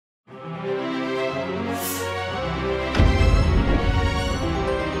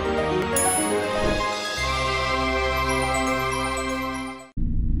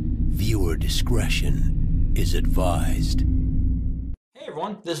discretion is advised. Hey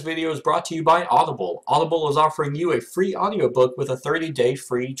everyone, this video is brought to you by Audible. Audible is offering you a free audiobook with a 30-day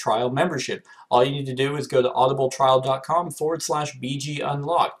free trial membership. All you need to do is go to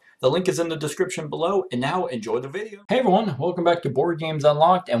audibletrial.com/bgunlocked. The link is in the description below, and now enjoy the video. Hey everyone, welcome back to Board Games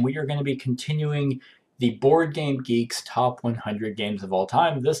Unlocked, and we are going to be continuing the Board Game Geek's top 100 games of all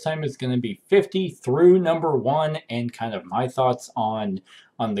time. This time it's going to be 50 through number 1, and kind of my thoughts on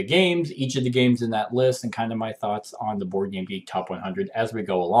the games, each of the games in that list, and kind of my thoughts on the Board Game Geek top 100 as we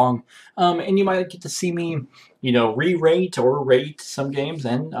go along. And you might get to see me, re-rate or rate some games,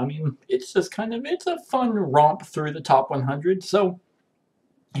 and I mean, it's just it's a fun romp through the top 100. So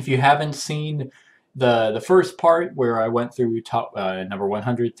if you haven't seen the first part where I went through top number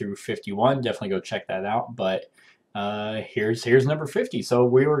 100 through 51, definitely go check that out. But here's number 50. So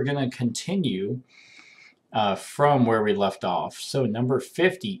we were gonna continue from where we left off. So number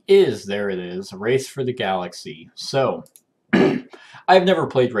 50 is, there it is, Race for the Galaxy. So I've never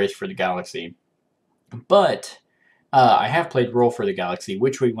played Race for the Galaxy, but I have played Roll for the Galaxy,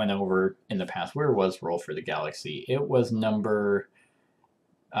 which we went over in the past. Where was Roll for the Galaxy? It was number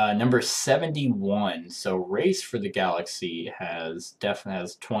 71. So Race for the Galaxy definitely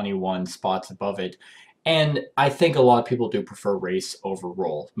has 21 spots above it. And I think a lot of people do prefer Race over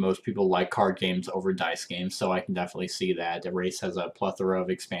Roll. Most people like card games over dice games, so I can definitely see that. The Race has a plethora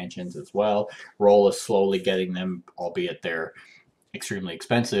of expansions as well. Roll is slowly getting them, albeit they're extremely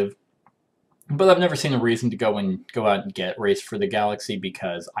expensive. But I've never seen a reason to go out and get Race for the Galaxy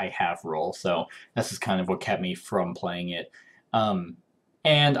because I have Roll, so this is kind of what kept me from playing it.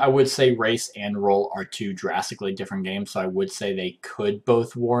 And I would say Race and Roll are two drastically different games, so I would say they could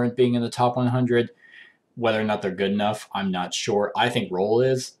both warrant being in the top 100. Whether or not they're good enough, I'm not sure. I think Roll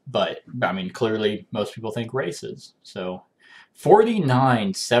is, but I mean, clearly most people think Race is. So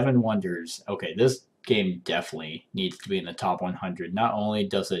 49 Seven Wonders. Okay, this game definitely needs to be in the top 100. Not only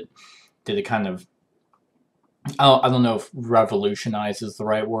did it kind of, I don't know if revolutionize is the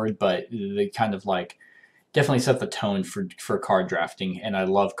right word, but they kind of definitely set the tone for card drafting, and I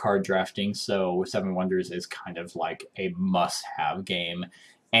love card drafting, so Seven Wonders is kind of like a must-have game.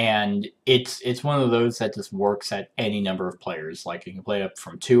 And it's one of those that just works at any number of players. Like, you can play up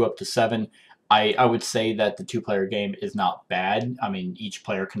from 2 up to 7. I would say that the 2-player game is not bad. I mean, each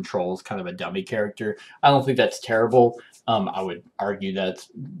player controls kind of a dummy character. I don't think that's terrible. I would argue that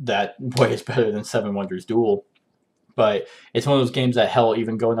way is better than Seven Wonders Duel. But it's one of those games that, hell,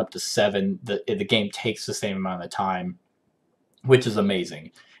 even going up to 7, the game takes the same amount of time, which is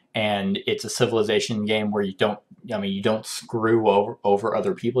amazing. And it's a civilization game where you don't screw over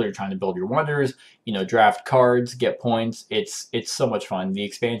other people. You're trying to build your wonders, draft cards, get points. It's so much fun. The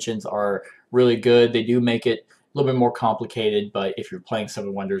expansions are really good. They do make it a little bit more complicated, but if you're playing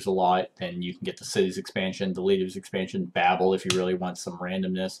Seven Wonders a lot, then you can get the Cities expansion, the Leaders expansion, Babel if you really want some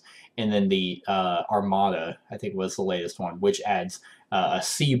randomness, and then the Armada, I think, was the latest one, which adds a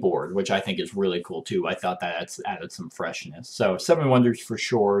seaboard, which I think is really cool too. I thought that's added some freshness. So Seven Wonders for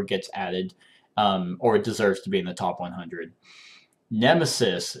sure gets added, or it deserves to be in the top 100.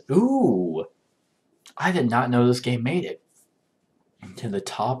 Nemesis. Ooh, I did not know this game made it to the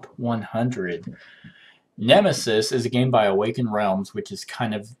top 100. Nemesis is a game by Awakened Realms, which is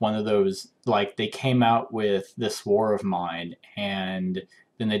kind of one of those, they came out with This War of Mine, and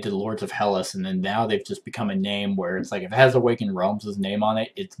then they did Lords of Hellas, and then now they've just become a name where it's like, if it has Awakened Realms' name on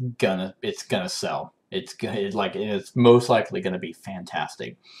it, it's gonna sell. It's most likely gonna be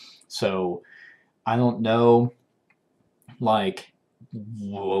fantastic. So I don't know what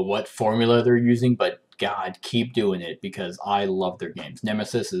formula they're using, but God, keep doing it, because I love their games.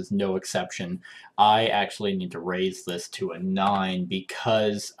 Nemesis is no exception. I actually need to raise this to a 9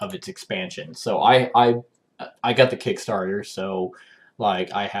 because of its expansion. So I got the Kickstarter, so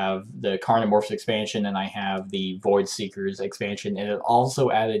I have the Carnivores expansion, and I have the Void Seekers expansion, and it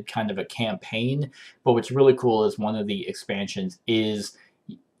also added kind of a campaign. But what's really cool is one of the expansions is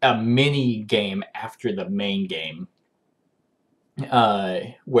a mini game after the main game,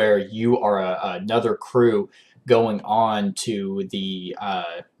 where you are another crew going on to the,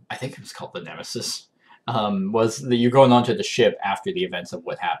 I think it was called the Nemesis, you're going on to the ship after the events of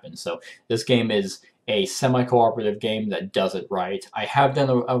what happened. So this game is a semi-cooperative game that does it right. I have done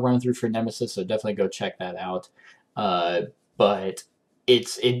a run-through for Nemesis, so definitely go check that out. But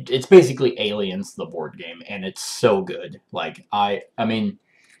it's basically Aliens, the board game, and it's so good. I mean,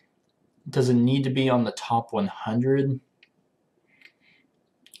 does it need to be on the top 100?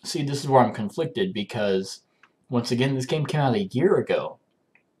 See, this is where I'm conflicted, because once again, this game came out a year ago.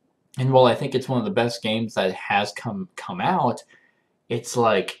 And while I think it's one of the best games that has come out, it's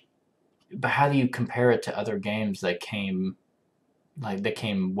but how do you compare it to other games that came like that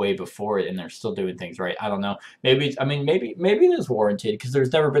came way before it and they're still doing things right? I don't know. Maybe I mean maybe it is warranted because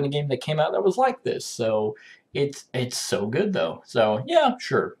there's never been a game that came out that was like this. So it's so good though. So yeah,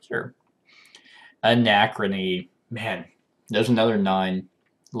 sure. Anachrony, man, there's another nine.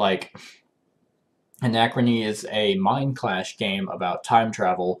 Like Anachrony is a Mind Clash game about time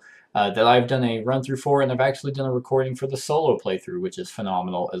travel that I've done a run through for, and I've actually done a recording for the solo playthrough, which is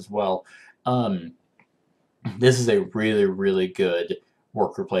phenomenal as well. Um, this is a really good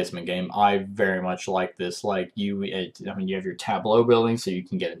worker placement game. I very much like this. Like I mean, you have your tableau building, so you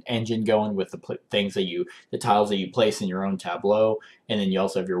can get an engine going with things the tiles that you place in your own tableau, and then you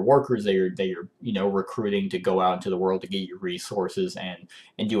also have your workers that you're recruiting to go out into the world to get your resources and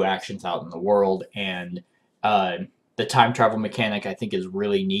do actions out in the world. And uh, the time travel mechanic I think is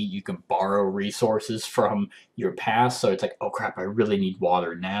really neat. You can borrow resources from your past, so it's like, oh crap, I really need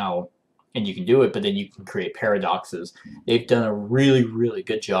water now, and you can do it, but then you can create paradoxes. They've done a really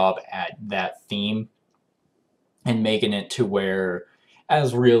good job at that theme and making it to where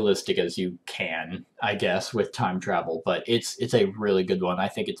as realistic as you can, I guess, with time travel. But it's a really good one. I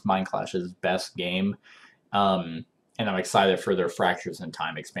think it's Mind Clash's best game, and I'm excited for their Fractures in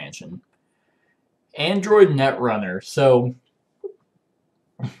Time expansion. Android Netrunner. So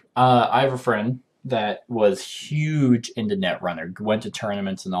I have a friend that was huge into Netrunner, went to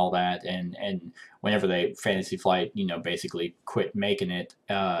tournaments and all that, and whenever they Fantasy Flight, basically quit making it,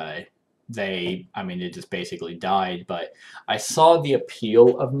 I mean, it just basically died. But I saw the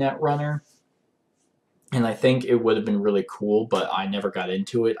appeal of Netrunner, and I think it would have been really cool, but I never got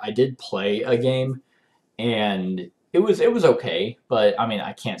into it. I did play a game, and it was okay, but I mean,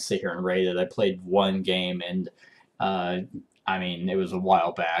 I can't sit here and rate it. I played one game, and uh, I mean, it was a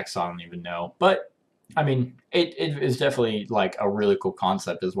while back, so I don't even know. But I mean, it is definitely like a really cool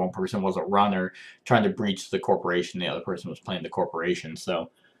concept. As one person was a runner trying to breach the corporation, the other person was playing the corporation.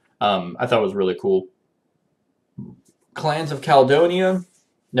 So I thought it was really cool. Clans of Caledonia,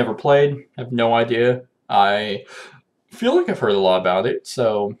 never played, have no idea. I feel like I've heard a lot about it,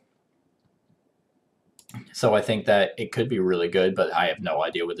 so I think that it could be really good, but I have no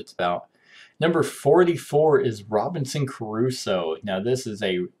idea what it's about. Number 44 is Robinson Crusoe. Now, this is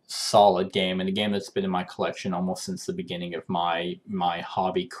a solid game, and a game that's been in my collection almost since the beginning of my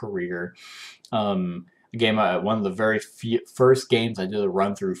hobby career. A game, one of the first games I did a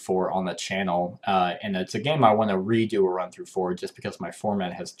run through for on the channel, and it's a game I want to redo a run through for just because my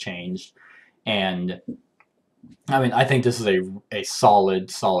format has changed. And I mean, I think this is a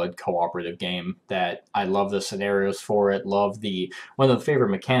solid cooperative game that I love the scenarios for it. Love one of the favorite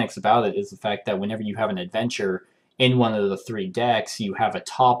mechanics about it is the fact that whenever you have an adventure in one of the three decks, you have a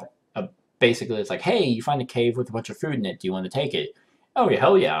top. Basically, it's like, hey, you find a cave with a bunch of food in it. Do you want to take it? Oh yeah,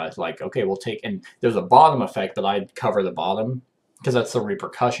 hell yeah! It's like, okay, we'll take. And there's a bottom effect, but I'd cover the bottom because that's the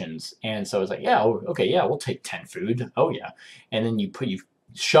repercussions. And so it's like, yeah, okay, yeah, we'll take 10 food. Oh yeah, and then you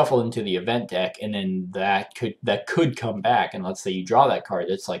shuffle into the event deck, and then that could come back. And let's say you draw that card,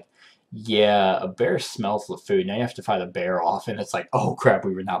 it's like, yeah, a bear smells the food. Now you have to fight a bear off, and it's like, oh crap,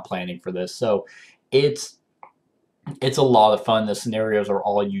 we were not planning for this. So it's it's a lot of fun. The scenarios are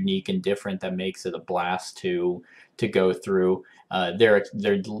all unique and different. That makes it a blast to go through. Their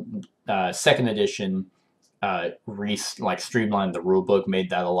second edition streamlined the rulebook, made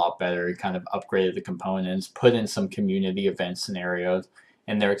that a lot better, kind of upgraded the components, put in some community event scenarios,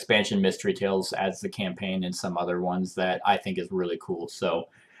 and their expansion Mystery Tales adds the campaign and some other ones that I think is really cool. So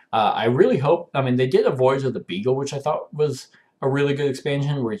I really hope. I mean, they did a Voyage of the Beagle, which I thought was a really good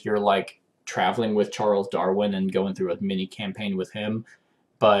expansion, where you're like traveling with Charles Darwin and going through a mini campaign with him.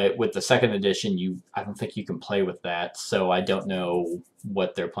 But with the second edition, I don't think you can play with that. So I don't know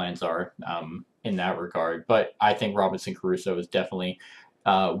what their plans are in that regard. But I think Robinson Crusoe is definitely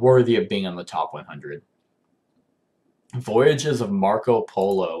worthy of being on the top 100. Voyages of Marco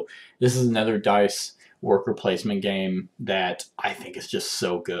Polo. This is another dice worker placement game that I think is just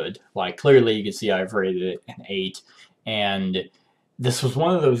so good. Like, clearly you can see I've rated it an 8. And this was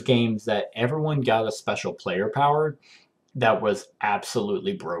one of those games that everyone got a special player power that was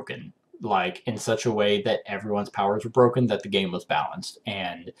absolutely broken, like in such a way that everyone's powers were broken, that the game was balanced.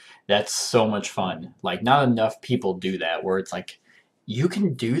 And that's so much fun. Like, not enough people do that, where it's like, you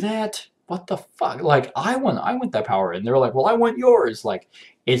can do that, what the fuck? Like, I want that power, and they're like, well, I want yours. Like,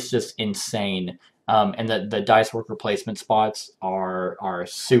 it's just insane. And the dice work replacement spots are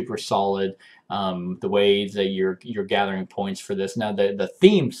super solid. The ways that you're gathering points for this. Now, the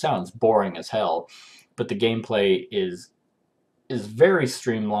theme sounds boring as hell, but the gameplay is very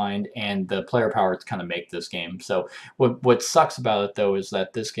streamlined, and the player powers kind of make this game. So what sucks about it though is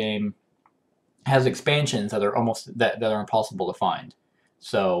that this game has expansions that are almost that are impossible to find.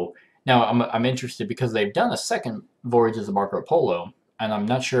 So now I'm interested because they've done a second Voyages of Marco Polo, and I'm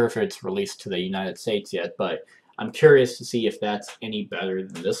not sure if it's released to the United States yet, but I'm curious to see if that's any better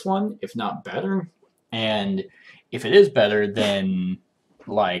than this one, if not better, and if it is better, then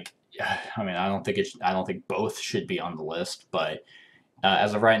like, I mean, I don't think both should be on the list, but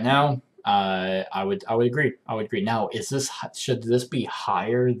as of right now, I would agree. I would agree. Now, should this be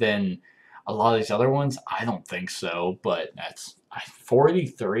higher than a lot of these other ones? I don't think so. But that's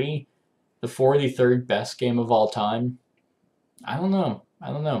 43, the 43rd best game of all time. I don't know. I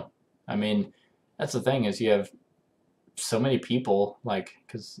don't know. I mean, that's the thing is you have so many people like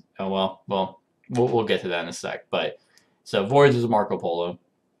because oh we'll get to that in a sec. But so Voyages of Marco Polo.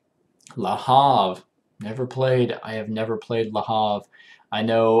 Le Havre. Never played. I have never played Le Havre. I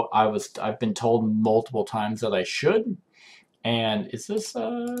know I've been told multiple times that I should. And is this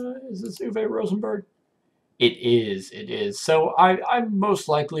Uwe Rosenberg? It is. It is. So I most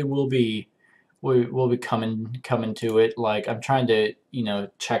likely will be coming to it. Like I'm trying to,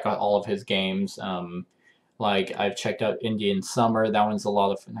 check out all of his games. Like I've checked out Indian Summer. That one's a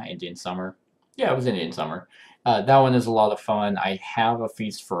lot of not Indian Summer. Yeah, it was Indian Summer. That one is a lot of fun. I have a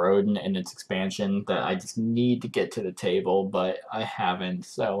Feast for Odin and its expansion that I just need to get to the table, but I haven't.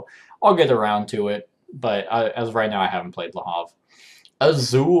 So I'll get around to it. But as of right now, I haven't played Le Havre.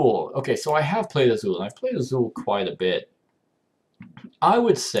 Azul. Okay, so I have played Azul, and I've played Azul quite a bit. I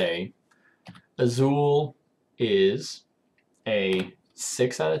would say Azul is a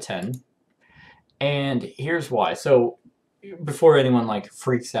 6 out of 10. And here's why. So before anyone like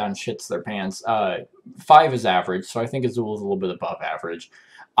freaks out and shits their pants, 5 is average, so I think Azul is a little bit above average.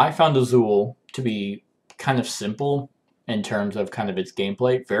 I found Azul to be kind of simple in terms of kind of its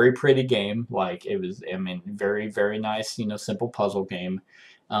gameplay. Very pretty game, like it was. I mean, very very nice. Simple puzzle game.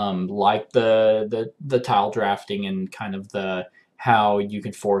 Like the tile drafting and kind of the how you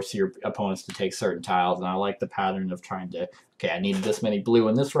can force your opponents to take certain tiles, and I like the pattern of trying to. Okay, I need this many blue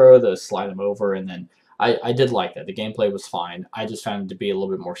in this row to slide them over, and then I did like that. The gameplay was fine. I just found it to be a little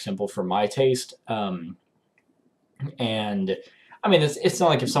bit more simple for my taste. And I mean, it's not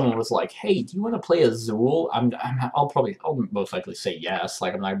like if someone was like, "Hey, do you want to play Azul?" I'll most likely say yes.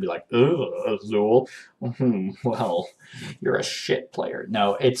 Like I'm not gonna be like, "Ugh, Azul." Well, you're a shit player.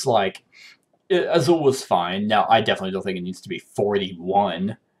 No, it's like Azul was fine. Now I definitely don't think it needs to be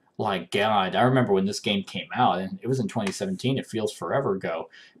 41. Like God, I remember when this game came out, and it was in 2017. It feels forever ago,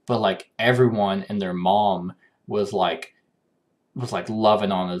 but like everyone and their mom was like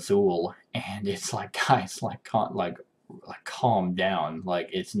loving on Azul, and it's like guys, like calm down. Like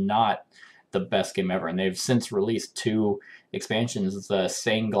it's not the best game ever, and they've since released 2 expansions: the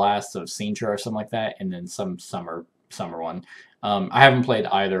Stained Glass of Sintra or something like that, and then some summer one. I haven't played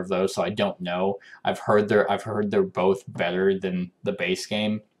either of those, so I don't know. I've heard they're both better than the base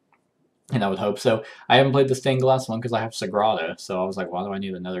game, and I would hope so. I haven't played the Stained Glass one because I have Sagrada, so I was like, why do I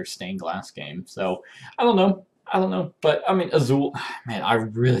need another Stained Glass game? So I don't know. I don't know, but I mean, Azul, man, I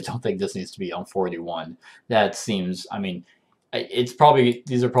really don't think this needs to be on 41. That seems, I mean, these are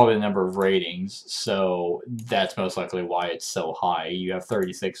probably the number of ratings, so that's most likely why it's so high. You have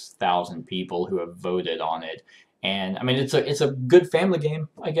 36,000 people who have voted on it, and I mean, it's a good family game,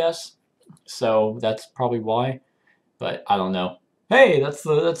 I guess. So that's probably why, but I don't know. Hey, that's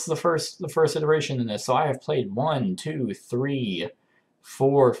the first iteration in this. So I have played 1, 2, 3,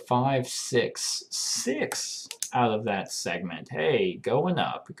 4, 5, 6 out of that segment. Hey, going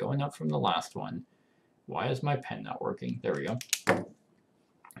up from the last one. Why is my pen not working? There we go.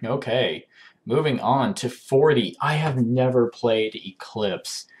 Okay, moving on to 40. I have never played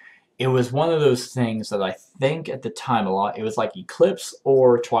Eclipse. It was one of those things that I think at the time a lot, it was like Eclipse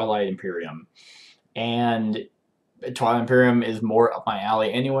or Twilight Imperium. And Twilight Imperium is more up my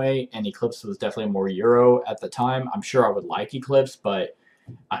alley anyway, and Eclipse was definitely more Euro at the time. I'm sure I would like Eclipse, but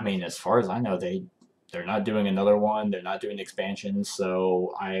I mean, as far as I know, they're not doing another one. They're not doing expansions,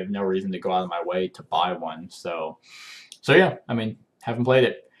 so I have no reason to go out of my way to buy one. So yeah, I mean, haven't played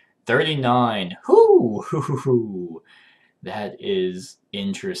it. 39. Whoo, that is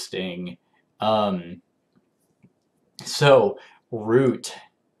interesting. So Root,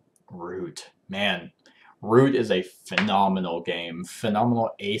 man. Root is a phenomenal game,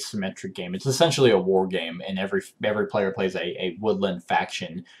 phenomenal asymmetric game. It's essentially a war game, and every player plays a woodland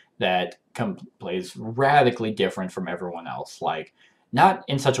faction that plays radically different from everyone else. Like, not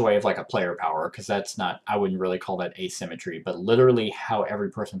in such a way of like a player power, because that's not, I wouldn't really call that asymmetry, but literally how every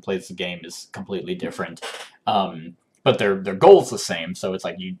person plays the game is completely different. But their goal's the same, so it's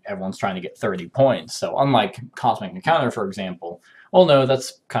like everyone's trying to get 30 points. So unlike Cosmic Encounter, for example, well, no,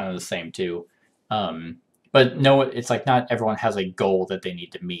 that's kind of the same too. Um, but no, it's like not everyone has a goal that they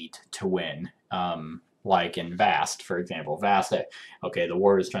need to meet to win. Like in Vast, for example. Vast, okay, the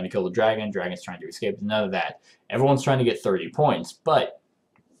warrior is trying to kill the dragon, dragon's trying to escape. None of that. Everyone's trying to get 30 points, but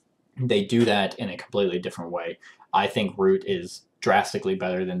they do that in a completely different way. I think Root is drastically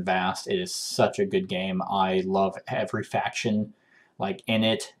better than Vast. It is such a good game. I love every faction like in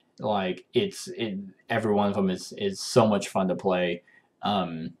it. Like every one of them is so much fun to play.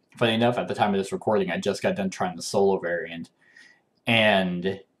 Funny enough, at the time of this recording, I just got done trying the solo variant,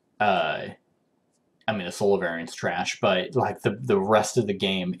 and uh, I mean the solo variant's trash, but like the rest of the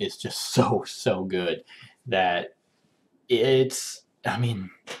game is just so good that it's. I mean,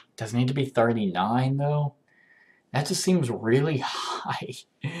 does it need to be 39 though? That just seems really high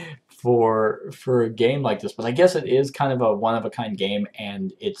for a game like this. But I guess it is kind of a one of a kind game,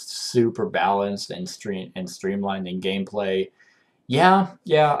 and it's super balanced and streamlined in gameplay. Yeah,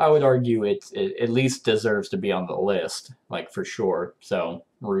 I would argue it at least deserves to be on the list, like for sure. So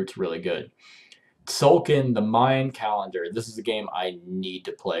Root's really good. Tzolk'in, the Mayan Calendar. This is a game I need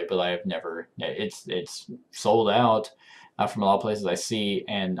to play, but I have never. It's sold out from a lot of places I see,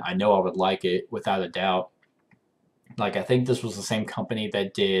 and I know I would like it without a doubt. Like I think this was the same company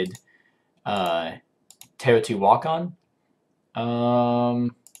that did uh, Teotihuacan,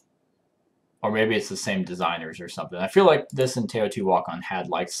 um, or maybe it's the same designers or something. I feel like this and Teotihuacan had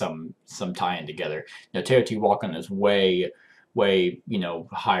like some tie-in together. Now Teotihuacan is way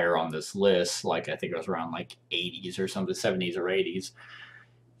higher on this list. Like I think it was around like 80s or something, 70s or 80s.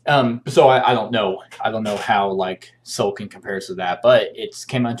 So I don't know. I don't know how like Tzolk'in compares to that, but it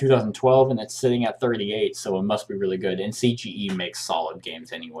came out in 2012 and it's sitting at 38, so it must be really good. And CGE makes solid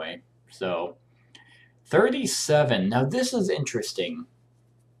games anyway. So 37. Now this is interesting.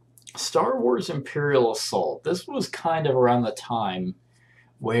 Star Wars Imperial Assault. This was kind of around the time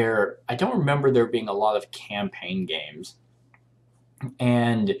where I don't remember there being a lot of campaign games.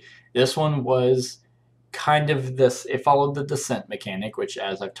 And this one was kind of this, it followed the descent mechanic, which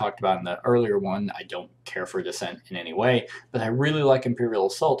as I've talked about in the earlier one, I don't care for descent in any way, but I really like Imperial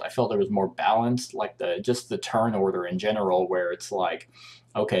Assault. I felt it was more balanced, like just the turn order in general, where it's like,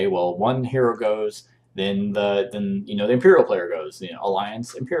 okay, well, one hero goes, then the Imperial player goes,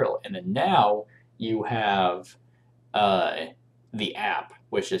 Alliance, Imperial, and then now you have uh, the app,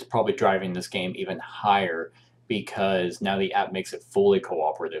 which is probably driving this game even higher because now the app makes it fully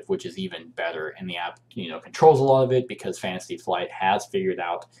cooperative, which is even better. And the app, controls a lot of it because Fantasy Flight has figured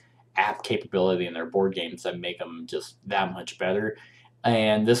out app capability in their board games that make them just that much better.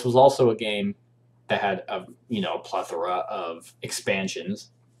 And this was also a game that had a plethora of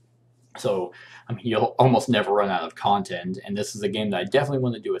expansions. So I mean, you'll almost never run out of content. And this is a game that I definitely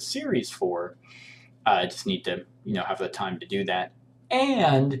want to do a series for. I just need to, have the time to do that.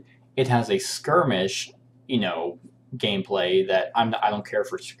 And it has a skirmish, gameplay that I don't care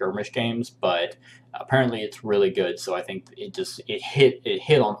for skirmish games, but apparently it's really good. So I think it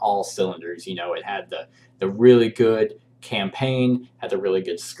hit on all cylinders. It had the really good campaign, had the really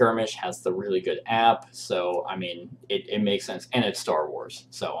good skirmish, has the really good app. So I mean, it makes sense, and it's Star Wars.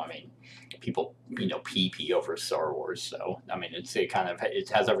 So I mean, people PP over Star Wars. So I mean, it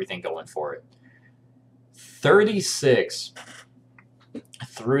has everything going for it. 36.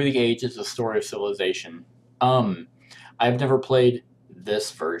 Through the Ages: A Story of Civilization. I've never played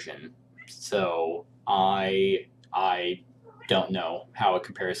this version, so I don't know how it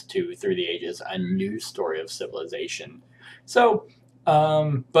compares to Through the Ages: A New Story of Civilization. So,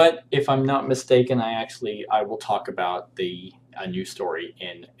 but if I'm not mistaken, I will talk about a new story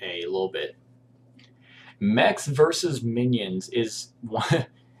in a little bit. Mechs versus Minions is one.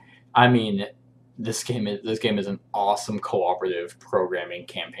 I mean, this game is an awesome cooperative programming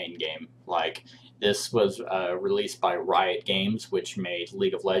campaign game. Like this was released by Riot Games, which made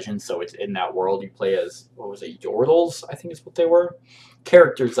League of Legends. So it's in that world. You play as what was it, Yordles? I think is what they were,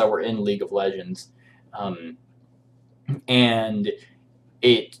 characters that were in League of Legends, and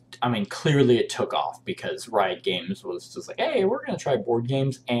I mean, clearly it took off because Riot Games was just like, hey, we're gonna try board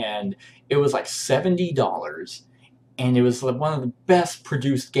games, and it was like $70 and it was like one of the best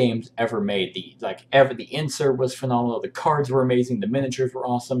produced games ever made. The insert was phenomenal. The cards were amazing. The miniatures were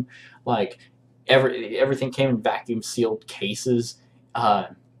awesome. Like everything came in vacuum sealed cases,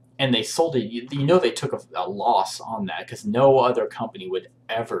 and they sold it. They took a loss on that because no other company would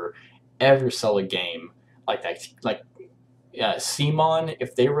ever sell a game like that. Like CMON,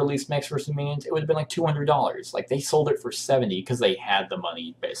 if they released Mechs vs. Minions, it would have been like $200. Like they sold it for 70 because they had the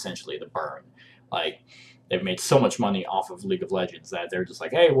money essentially to burn. Like they've made so much money off of League of Legends that they're just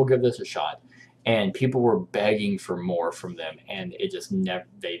like, hey, we'll give this a shot. and people were begging for more from them, and it just never.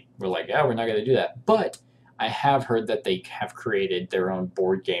 They were like, "Yeah, we're not going to do that." But I have heard that they have created their own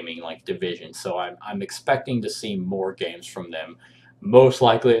board gaming like division, so I'm expecting to see more games from them, most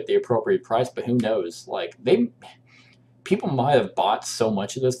likely at the appropriate price. But who knows? Like people might have bought so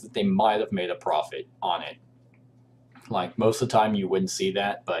much of this that they might have made a profit on it. Like most of the time, you wouldn't see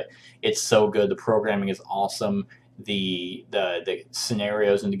that, but it's so good. The programming is awesome. The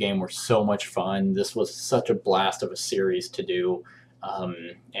scenarios in the game were so much fun. This was such a blast of a series to do,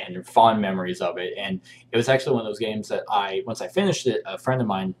 and fond memories of it. And it was actually one of those games that once I finished it, a friend of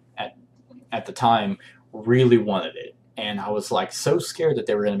mine at the time really wanted it. And I was like so scared that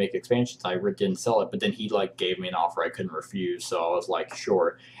they were going to make expansions. I didn't sell it, but then he like gave me an offer I couldn't refuse. So I was like,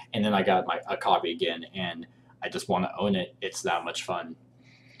 sure. And then I got a copy again, and I just want to own it. It's that much fun.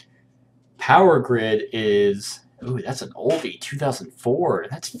 Power Grid is, ooh, that's an oldie, 2004.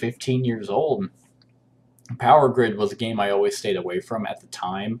 That's 15 years old. Power Grid was a game I always stayed away from at the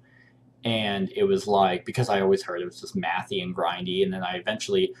time, and it was like, because I always heard it was just mathy and grindy, and then I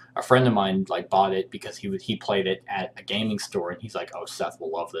eventually, a friend of mine like bought it because he played it at a gaming store, and he's like, oh, Seth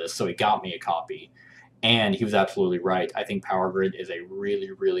will love this, so he got me a copy, and he was absolutely right. I think Power Grid is a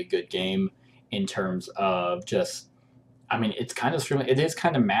really, really good game in terms of just, I mean, it's kind of it is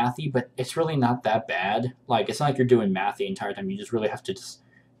kind of mathy, but it's really not that bad. Like, it's not like you're doing math the entire time. You just really have to just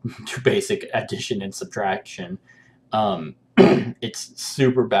do basic addition and subtraction. It's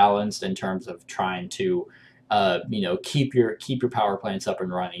super balanced in terms of trying to, keep your power plants up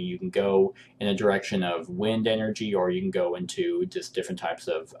and running. You can go in a direction of wind energy, or you can go into just different types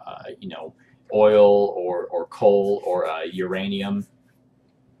of, oil or coal or uranium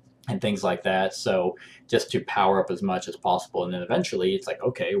and things like that. So just to power up as much as possible, and then eventually it's like,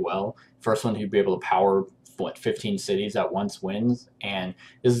 okay, well, first one who'd be able to power 15 cities at once wins. And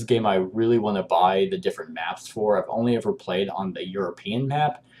this is a game I really want to buy the different maps for. I've only ever played on the European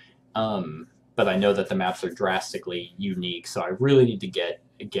map, but I know that the maps are drastically unique, so I really need to get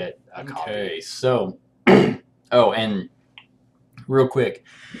a copy. Okay, so oh, and real quick,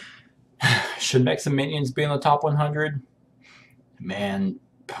 should Mechs and Minions be in the top 100? Man,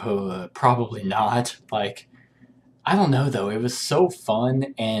 probably not. Like, I don't know though. It was so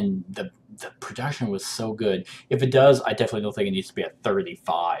fun, and the production was so good. If it does, I definitely don't think it needs to be at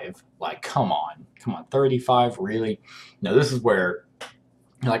 35. Like, come on, 35, really? No, this is where,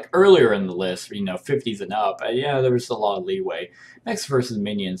 like earlier in the list, 50s and up. Yeah, there was a lot of leeway. Mechs versus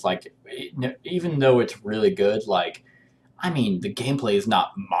Minions, like, even though it's really good, like, I mean, the gameplay is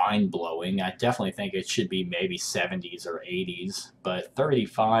not mind blowing. I definitely think it should be maybe 70s or 80s, but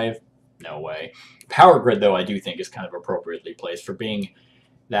 35, no way. Power Grid, though, I do think is kind of appropriately placed for being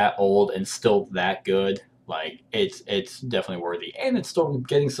that old and still that good. Like, it's definitely worthy, and it's still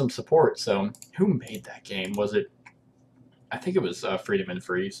getting some support. So, who made that game? Was it? I think it was Freedom and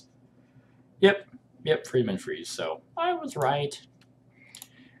Freeze. Yep, Freedom and Freeze. So I was right.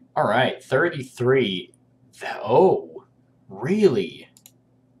 All right, 33. Oh, really?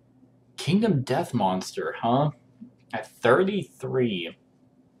 Kingdom Death Monster, huh? At 33.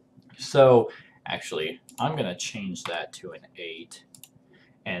 So, actually, I'm going to change that to an 8.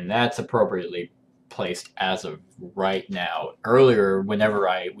 And that's appropriately placed as of right now. Earlier, whenever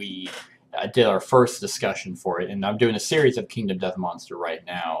we did our first discussion for it, and I'm doing a series of Kingdom Death Monster right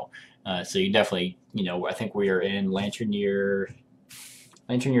now. So you definitely, I think we are in Lantern Year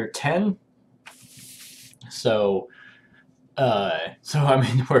 10. So I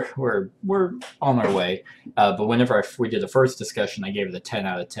mean, we're on our way. But whenever we did the first discussion, I gave it a 10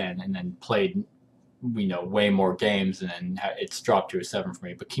 out of 10, and then played, way more games, and then it's dropped to a 7 for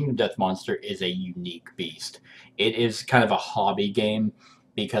me. But Kingdom Death Monster is a unique beast. It is kind of a hobby game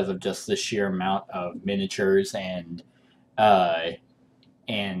because of just the sheer amount of miniatures and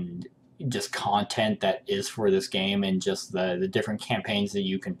just content that is for this game, and just the different campaigns that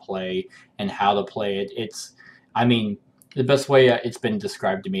you can play and how to play it. I mean, the best way it's been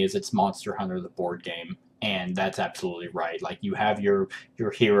described to me is it's Monster Hunter, the board game, and that's absolutely right. Like, you have your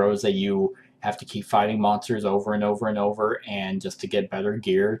heroes that you have to keep fighting monsters over and over and over, and just to get better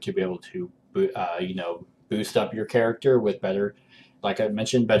gear to be able to, boost up your character with better, like I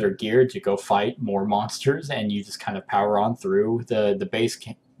mentioned, better gear to go fight more monsters, and you just kind of power on through the base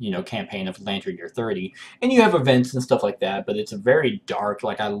campaign of Lantern Year 30, and you have events and stuff like that. But it's a very dark.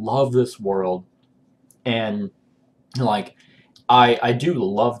 Like, I love this world, and like, I do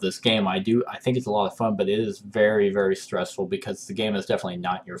love this game. I think it's a lot of fun, but it is very, very stressful because the game is definitely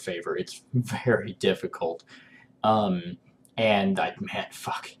not your favor. It's very difficult. And man,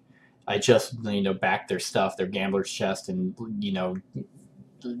 fuck. I just, backed their stuff, their gambler's chest, and,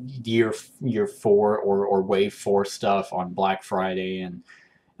 year 4 or wave 4 stuff on Black Friday, and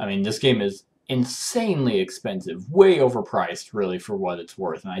I mean, this game is insanely expensive, way overpriced, really, for what it's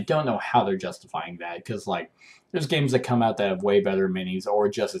worth. And I don't know how they're justifying that, because, like, there's games that come out that have way better minis or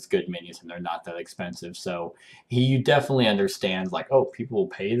just as good minis, and they're not that expensive. So you definitely understand, like, oh, people will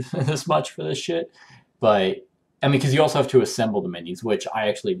pay this much for this shit. But, I mean, because you also have to assemble the minis, which I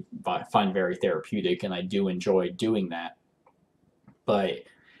actually find very therapeutic, and I do enjoy doing that. But,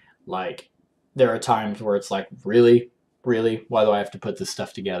 like, there are times where it's like, really? Really? Why do I have to put this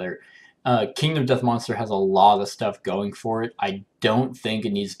stuff together? Kingdom Death Monster has a lot of stuff going for it. I don't think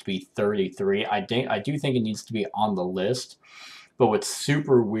it needs to be 33. I do think it needs to be on the list. But what's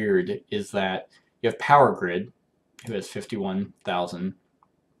super weird is that you have Power Grid, who has 51,000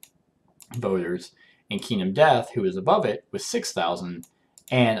 voters, and Kingdom Death, who is above it, with 6,000.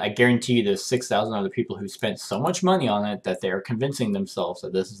 And I guarantee you there's 6,000 other people who spent so much money on it that they're convincing themselves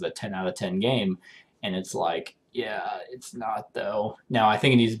that this is a 10 out of 10 game. And it's like, yeah, it's not, though. Now, I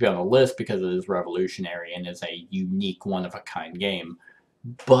think it needs to be on the list because it is revolutionary and is a unique, one-of-a-kind game.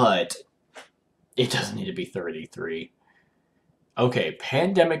 But it doesn't need to be 33. Okay,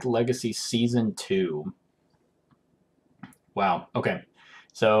 Pandemic Legacy Season 2. Wow, okay.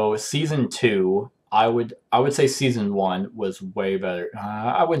 So, Season 2... I would say Season 1 was way better.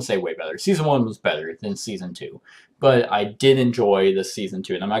 I wouldn't say way better. Season 1 was better than Season 2. But I did enjoy the Season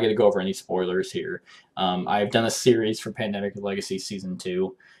 2. And I'm not going to go over any spoilers here. I've done a series for Pandemic Legacy Season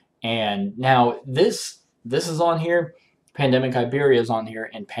 2. And now this is on here. Pandemic Iberia is on here.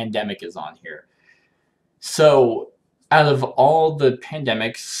 And Pandemic is on here. So out of all the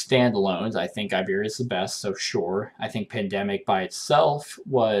Pandemic standalones, I think Iberia is the best, so sure. I think Pandemic by itself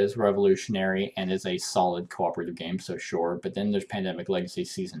was revolutionary and is a solid cooperative game, so sure. But then there's Pandemic Legacy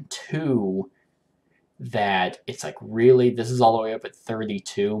Season 2 that it's like, really? This is all the way up at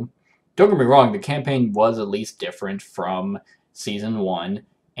 32? Don't get me wrong, the campaign was at least different from Season 1,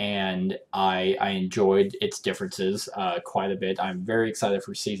 and I enjoyed its differences quite a bit. I'm very excited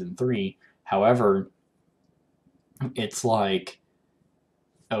for Season 3. However, it's like,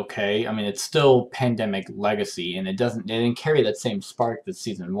 okay, I mean, it's still Pandemic Legacy, and it didn't carry that same spark that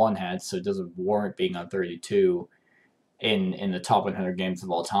Season 1 had, so it doesn't warrant being on 32 in the top 100 games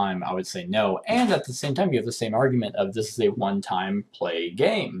of all time. I would say no. And at the same time, you have the same argument of this is a one-time play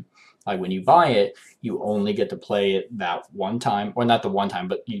game. Like, when you buy it, you only get to play it that one time, or not the one time,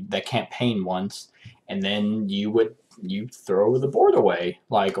 but that campaign once, and then you throw the board away,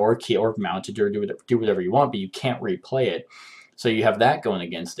 like, or mount it, or do whatever you want, but you can't replay it. So you have that going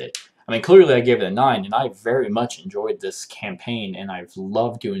against it. I mean, clearly I gave it a 9, and I very much enjoyed this campaign, and I've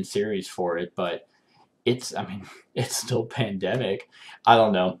loved doing series for it, but it's still Pandemic. I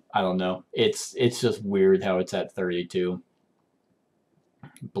don't know. It's just weird how it's at 32.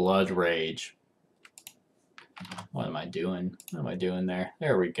 Blood Rage. What am I doing? What am I doing there?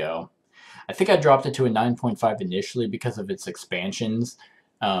 There we go. I think I dropped it to a 9.5 initially because of its expansions.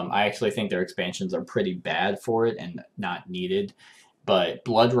 I actually think their expansions are pretty bad for it and not needed. But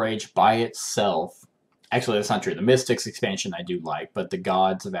Blood Rage by itself... Actually, that's not true. The Mystics expansion I do like, but the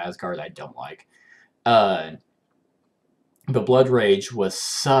Gods of Asgard I don't like. But Blood Rage was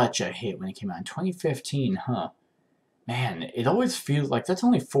such a hit when it came out in 2015, huh? Man, it always feels like that's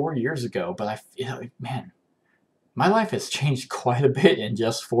only 4 years ago, but man, my life has changed quite a bit in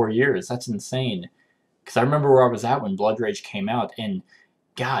just 4 years. That's insane. Because I remember where I was at when Blood Rage came out, and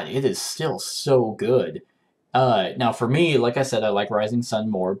God, it is still so good. Now, for me, like I said, I like Rising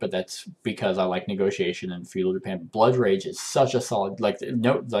Sun more, but that's because I like Negotiation and Feudal Japan. Blood Rage is such a solid, I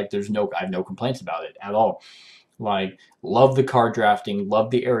have no complaints about it at all. Like, love the card drafting, love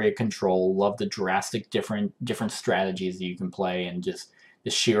the area control, love the drastic different strategies that you can play, and just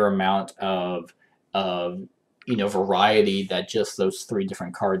the sheer amount of variety that just those 3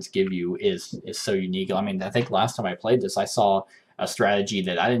 different cards give you is so unique. I mean, I think last time I played this, I saw a strategy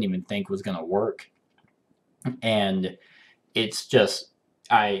that I didn't even think was going to work, and it's just...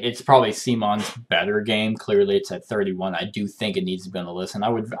 it's probably Simon's better game. Clearly, it's at 31. I do think it needs to be on the list. And I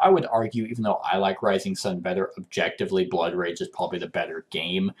would argue, even though I like Rising Sun better, objectively, Blood Rage is probably the better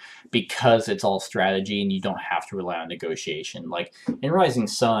game because it's all strategy and you don't have to rely on negotiation. Like, in Rising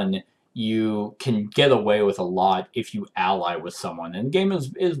Sun, you can get away with a lot if you ally with someone. And the game is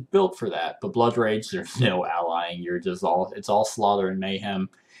built for that. But Blood Rage, there's no allying. It's all slaughter and mayhem.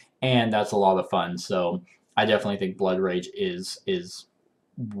 And that's a lot of fun. So I definitely think Blood Rage is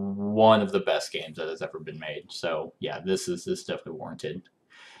one of the best games that has ever been made. So yeah, this is definitely warranted.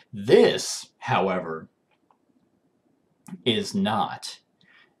 This, however, is not.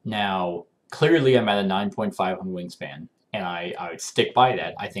 Now, clearly I'm at a 9.5 on Wingspan. and I would stick by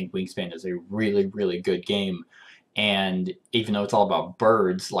that. I think Wingspan is a really, really good game. And even though it's all about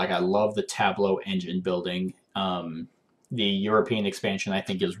birds, like I love the Tableau engine building. The European expansion I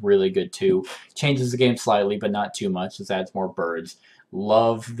think is really good too. Changes the game slightly, but not too much. Just adds more birds.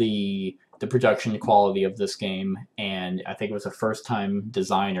 Love the production quality of this game, and I think it was a first time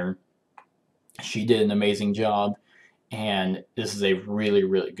designer. She did an amazing job, and this is a really,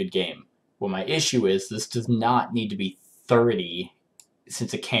 really good game. Well, my issue is this does not need to be 30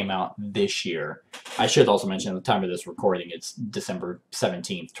 since it came out this year. I should also mention at the time of this recording, it's December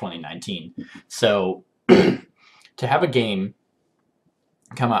 17th, 2019. So to have a game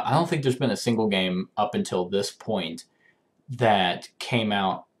come out, I don't think there's been a single game up until this point that came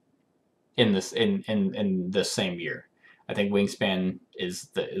out in this same year. I think Wingspan is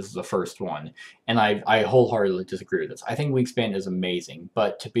the first one, and I wholeheartedly disagree with this. I think Wingspan is amazing,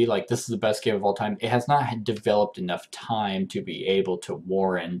 but to be like this is the best game of all time, it has not developed enough time to be able to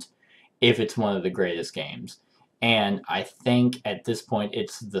warrant if it's one of the greatest games. And I think at this point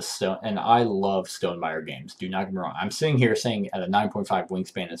it's the Stone, and I love Stonemaier games. Do not get me wrong. I'm sitting here saying at a 9.5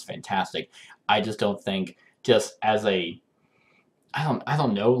 Wingspan is fantastic. I just don't think just as a I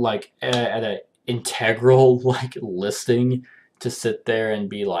don't know, like at a integral like listing to sit there and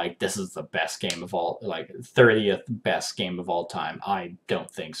be like, this is the best game of all, like 30th best game of all time. I don't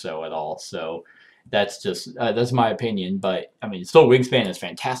think so at all. So that's just that's my opinion. But I mean, still Wingspan is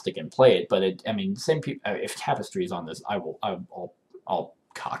fantastic and play it. But I mean, same people. If Tapestry is on this, I'll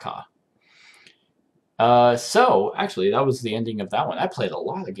caca. So actually, that was the ending of that one. I played a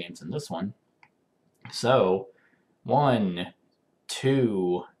lot of games in this one. So 1,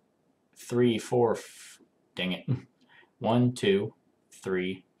 2, 3, 4. Dang it. 1, 2,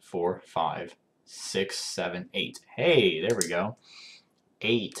 3, 4, 5, 6, 7, 8. Hey, there we go.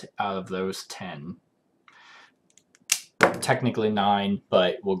 8 out of those 10. Technically 9,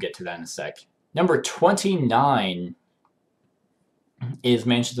 but we'll get to that in a sec. Number 29 is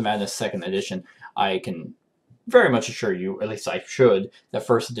Mansions of Madness 2nd Edition. I can very much assure you, at least I should, that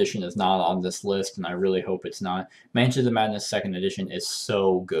first edition is not on this list, and I really hope it's not. Mansions of Madness 2nd Edition is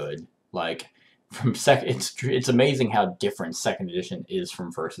so good. Like, from it's amazing how different 2nd edition is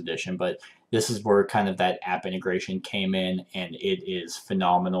from 1st edition, but this is where kind of that app integration came in, and it is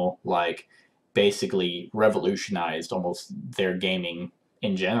phenomenal. Like, basically revolutionized almost their gaming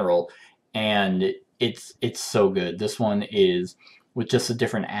in general, and it's so good. This one is with just the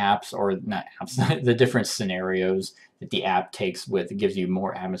different apps, or not apps, the different scenarios that the app takes with. It gives you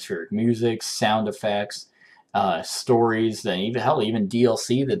more atmospheric music, sound effects, stories, and even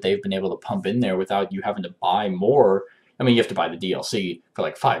DLC that they've been able to pump in there without you having to buy more. I mean, you have to buy the DLC for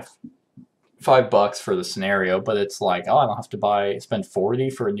like $5 for the scenario, but it's like, oh, I don't have to spend 40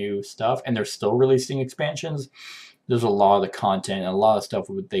 for new stuff, and they're still releasing expansions. There's a lot of content and a lot of stuff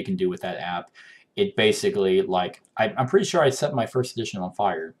they can do with that app. It basically, like, I'm pretty sure I set my 1st edition on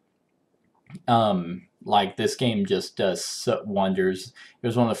fire. Like, this game just does wonders. It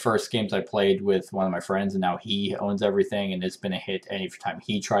was one of the first games I played with one of my friends, and now he owns everything, and it's been a hit any time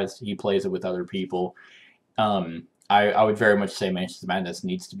he plays it with other people. I would very much say Manchester Madness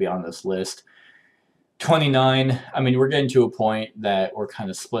needs to be on this list. 29, I mean, we're getting to a point that we're kind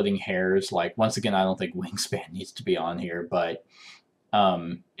of splitting hairs. Like, once again, I don't think Wingspan needs to be on here, but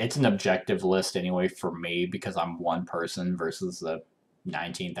it's an objective list anyway for me because I'm one person versus the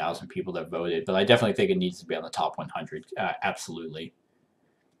 19,000 people that voted. But I definitely think it needs to be on the top 100. Absolutely.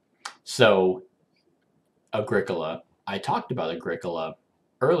 So, Agricola. I talked about Agricola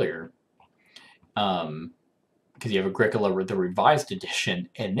earlier. Because you have Agricola with the revised edition,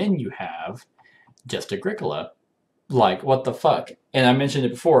 and then you have just Agricola. Like, what the fuck? And I mentioned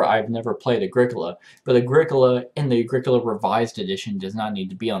it before, I've never played Agricola, but Agricola in the Agricola Revised Edition does not need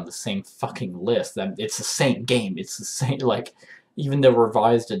to be on the same fucking list. It's the same game. It's the same, like, even the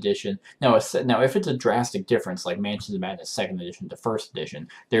Revised Edition. Now, if it's a drastic difference, like Mansions of Madness 2nd Edition to 1st Edition,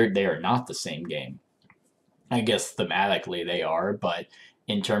 they are not the same game. I guess thematically they are, but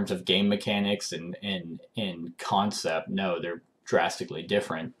in terms of game mechanics and in concept, no, they're drastically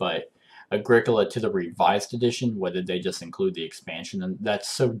different. But Agricola to the Revised Edition, whether they just include the expansion, and that's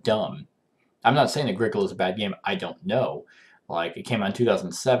so dumb. I'm not saying Agricola is a bad game. I don't know. Like, it came out in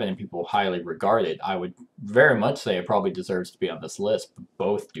 2007 and people highly regard it. I would very much say it probably deserves to be on this list, but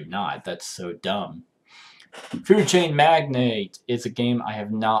both do not. That's so dumb. Food Chain Magnate is a game I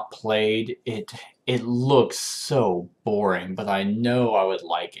have not played. It looks so boring, but I know I would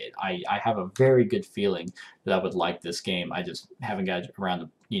like it. I have a very good feeling that I would like this game. I just haven't got around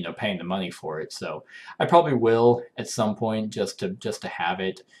to paying the money for it. So I probably will at some point just to have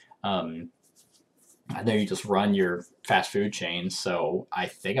it. I know you just run your fast food chains, so I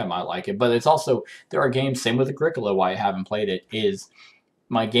think I might like it. But it's also, there are games, same with Agricola, why I haven't played it, is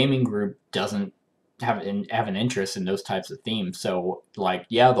my gaming group doesn't have an interest in those types of themes. So like,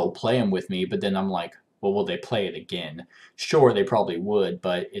 yeah, they'll play them with me, but then I'm like, well, will they play it again? Sure, they probably would,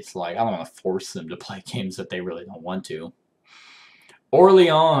 but it's like I don't want to force them to play games that they really don't want to.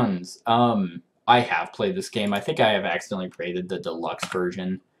 Orleans. I have played this game. I think I have accidentally created the deluxe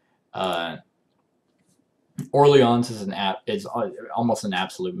version. Uh, Orleans is almost an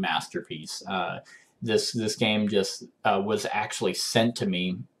absolute masterpiece. This game just was actually sent to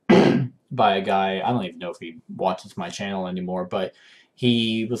me by a guy. I don't even know if he watches my channel anymore, but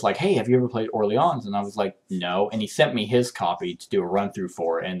he was like, "Hey, have you ever played Orleans?" And I was like, "No." And he sent me his copy to do a run through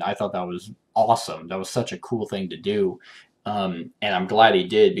for, and I thought that was awesome. That was such a cool thing to do, and I'm glad he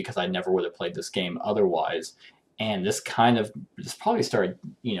did because I never would have played this game otherwise. And this probably started,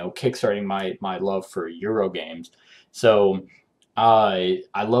 kickstarting my love for Euro games. So I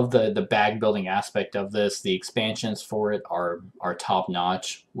love the bag building aspect of this. The expansions for it are top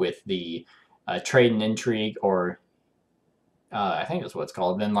notch with the trade and intrigue, or I think that's what it's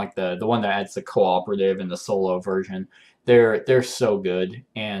called. Then like the one that adds the cooperative and the solo version. They're so good,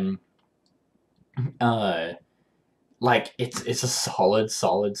 and uh, like it's a solid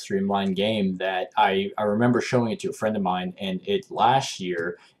streamlined game that I remember showing it to a friend of mine, and it last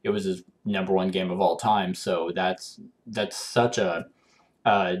year it was his #1 game of all time. So that's such a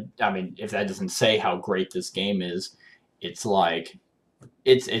I mean, if that doesn't say how great this game is, it's like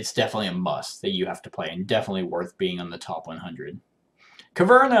it's definitely a must that you have to play, and definitely worth being on the top 100.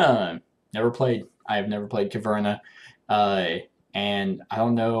 Caverna, never played. I have never played Caverna, uh, and I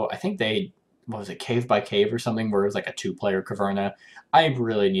don't know. I think they, what was it, Cave by Cave or something, where it was like a two-player Caverna. I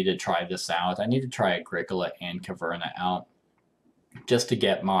really need to try this out. I need to try Agricola and Caverna out just to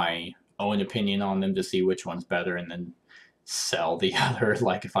get my own opinion on them, to see which one's better, and then sell the other,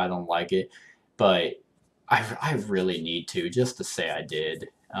 like if I don't like it. But I really need to, just to say I did.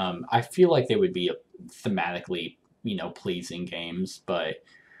 I feel like they would be thematically, pleasing games, but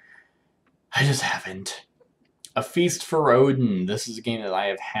I just haven't. A Feast for Odin. This is a game that I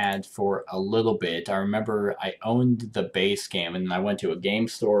have had for a little bit. I remember I owned the base game, and I went to a game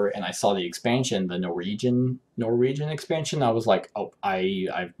store and I saw the expansion, the Norwegian expansion. I was like, oh,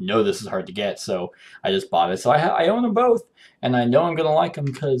 I know this is hard to get, so I just bought it. So I own them both, and I know I'm gonna like them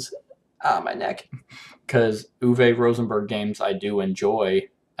because my neck. Because Uwe Rosenberg games I do enjoy.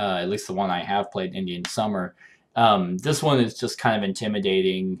 At least the one I have played, Indian Summer. This one is just kind of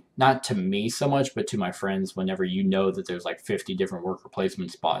intimidating, not to me so much, but to my friends, whenever you know that there's like 50 different worker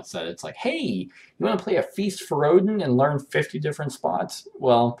placement spots, that it's like, hey, you want to play a Feast for Odin and learn 50 different spots?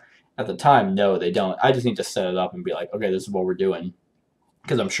 Well, at the time, no, they don't. I just need to set it up and be like, okay, this is what we're doing,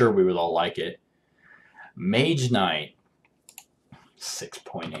 because I'm sure we would all like it. Mage Knight,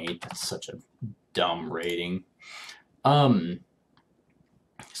 6.8. That's such a dumb rating. So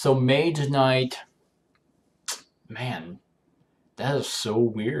Mage Knight, man, that is so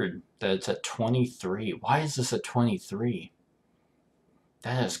weird that it's at 23. Why is this at 23?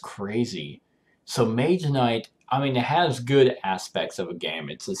 That is crazy. So Mage Knight, I mean, it has good aspects of a game.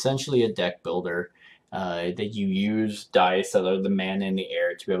 It's essentially a deck builder that you use dice that are the mana in the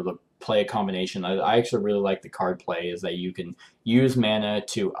air to be able to play a combination. I actually really like the card play, is that you can use mana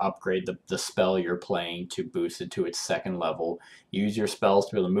to upgrade the spell you're playing to boost it to its second level. Use your spells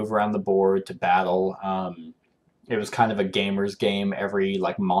to be able to move around the board to battle. It was kind of a gamer's game. Every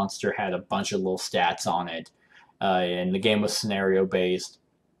like monster had a bunch of little stats on it, and the game was scenario based.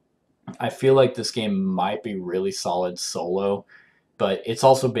 I feel like this game might be really solid solo, but it's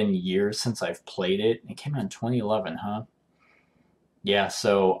also been years since I've played it. It came out in 2011, huh? Yeah,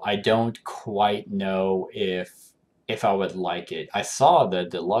 so I don't quite know if I would like it. I saw the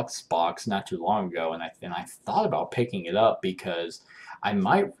deluxe box not too long ago, and I thought about picking it up because I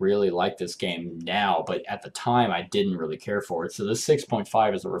might really like this game now, but at the time I didn't really care for it. So this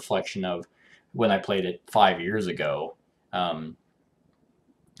 6.5 is a reflection of when I played it 5 years ago. But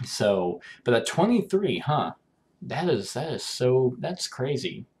at 23, huh? That's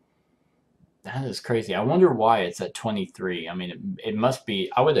crazy. That is crazy. I wonder why it's at 23. I mean, it must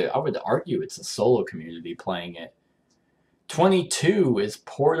be. I would argue it's a solo community playing it. 22 is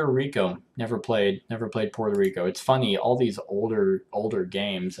Puerto Rico. Never played Puerto Rico. It's funny, all these older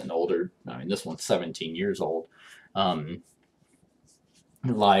games, and older. I mean, this one's 17 years old. Um,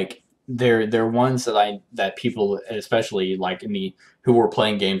 like they're ones that people, especially like me, who were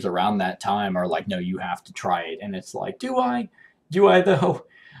playing games around that time, are like, no, you have to try it, and it's like, do I though?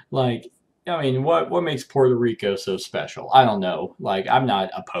 Like, I mean, what makes Puerto Rico so special? I don't know. Like, I'm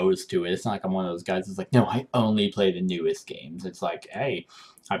not opposed to it. It's not like I'm one of those guys that's like, no, I only play the newest games. It's like, hey,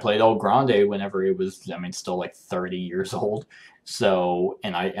 I played El Grande whenever it was, I mean, still like 30 years old. So,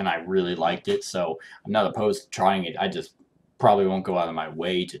 and I really liked it. So, I'm not opposed to trying it. I just probably won't go out of my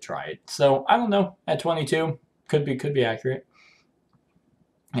way to try it. So, I don't know. At 22, could be accurate.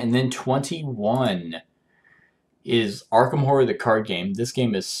 And then 21 is Arkham Horror the card game. This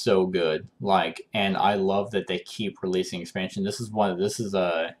game is so good. Like, and I love that they keep releasing expansion. This is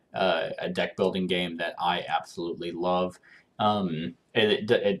a deck building game that I absolutely love. I mean,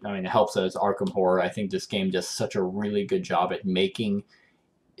 it helps that it's Arkham Horror. I think this game does such a really good job at making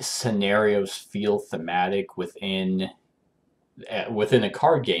scenarios feel thematic within a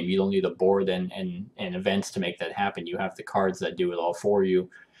card game. You don't need a board and events to make that happen. You have the cards that do it all for you.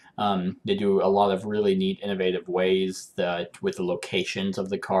 They do a lot of really neat, innovative ways that with the locations of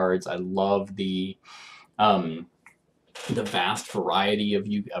the cards. I love um, the vast variety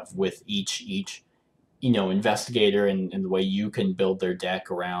of with each investigator and the way you can build their deck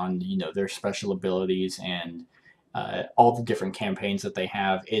around their special abilities and all the different campaigns that they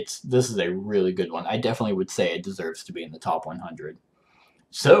have. This is a really good one. I definitely would say it deserves to be in the top 100.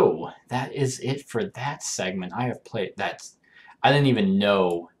 So that is it for that segment. I have played that's I didn't even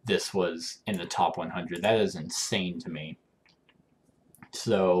know this was in the top 100. That is insane to me.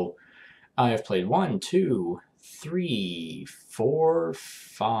 So I have played one, two, three, four,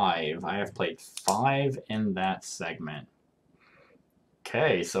 five. I have played five in that segment.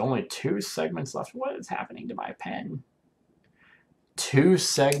 Okay, so only two segments left. What is happening to my pen? Two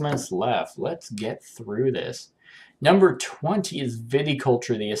segments left. Let's get through this. Number 20 is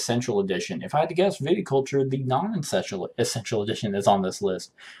Viticulture, the Essential Edition. If I had to guess, Viticulture, the non-essential edition, is on this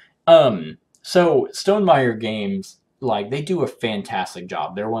list. So Stonemaier Games, like, they do a fantastic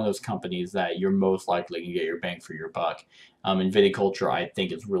job. They're one of those companies that you're most likely to get your bang for your buck. And Viticulture, I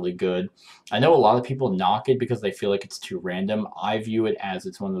think, is really good. I know a lot of people knock it because they feel like it's too random. I view it as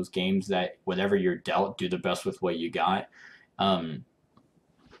it's one of those games that whatever you're dealt, do the best with what you got. Um,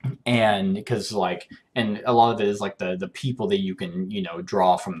 and because and a lot of it is like the people that you can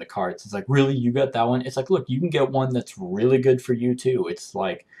draw from the cards. It's like, really, you got that one? It's like, look, you can get one that's really good for you too. It's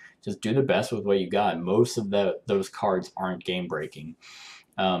like, just do the best with what you got. Most of those cards aren't game breaking.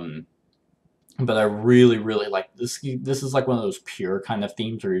 But I really, really like this. This is like one of those pure kind of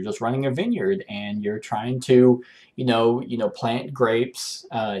themes where you're just running a vineyard and you're trying to, plant grapes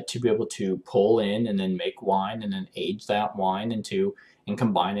to be able to pull in and then make wine and then age that wine and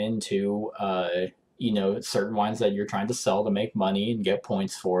combine it into, certain wines that you're trying to sell to make money and get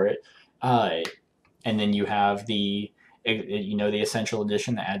points for it. And then you have the essential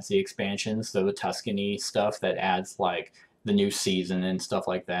edition that adds the expansions, so the Tuscany stuff that adds like the new season and stuff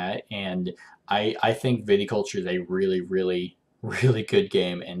like that. And I think Viticulture is a really, really, really good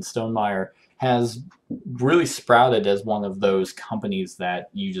game, and Stonemaier has really sprouted as one of those companies that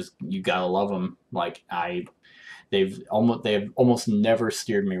you gotta love them. Like they've almost never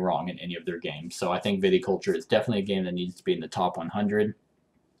steered me wrong in any of their games. So I think Viticulture is definitely a game that needs to be in the top 100.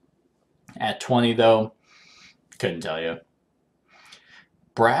 At 20 though, couldn't tell you.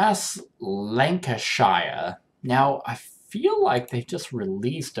 Brass Lancashire. Now, I feel like they've just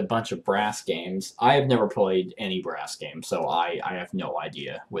released a bunch of Brass games. I have never played any Brass games, so I have no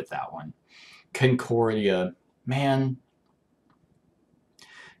idea with that one. Concordia. Man,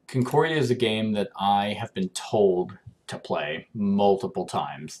 Concordia is a game that I have been told to play multiple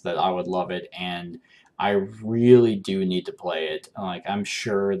times, that I would love it, and I really do need to play it. Like, I'm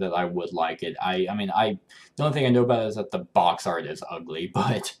sure that I would like it. I mean, the only thing I know about it is that the box art is ugly,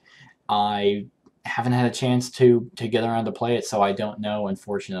 but I haven't had a chance to get around to play it, so I don't know,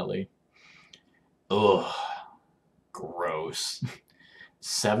 unfortunately. Ugh, gross.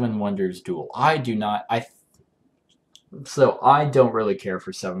 Seven Wonders Duel. I do not. So I don't really care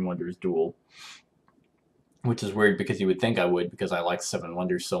for Seven Wonders Duel, which is weird because you would think I would because I like Seven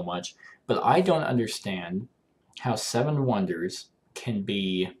Wonders so much. But I don't understand how Seven Wonders can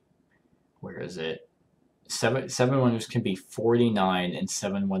be. Where is it? Seven Wonders can be 49 and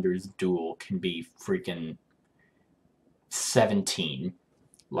Seven Wonders Duel can be freaking 17.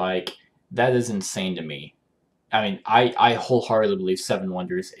 Like, that is insane to me. I mean, I wholeheartedly believe Seven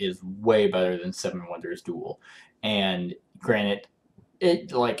Wonders is way better than Seven Wonders Duel. And granted,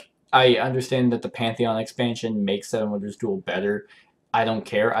 I understand that the Pantheon expansion makes Seven Wonders Duel better. I don't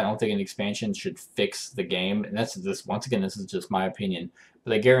care. I don't think an expansion should fix the game. And that's this once again, this is just my opinion.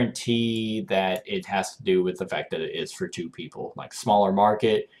 But I guarantee that it has to do with the fact that it is for two people. Like, smaller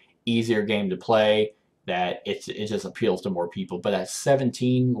market, easier game to play. that it just appeals to more people. But at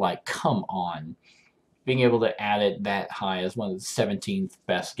 17, like, come on. Being able to add it that high as one of the 17th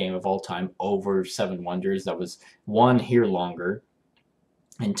best game of all time over Seven Wonders that was one here longer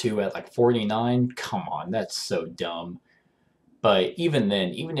and two at like 49. Come on, that's so dumb. But even then,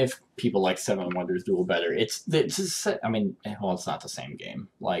 even if people like Seven Wonders Duel better, I mean, well, it's not the same game.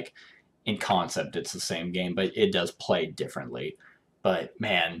 Like in concept, it's the same game, but it does play differently. But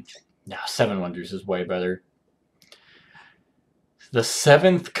man, no, Seven Wonders is way better. The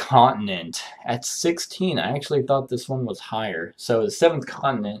Seventh Continent at 16. I actually thought this one was higher. So the Seventh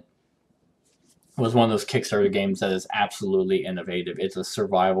Continent was one of those Kickstarter games that is absolutely innovative. It's a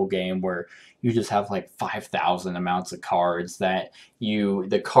survival game where you just have like 5,000 amounts of cards that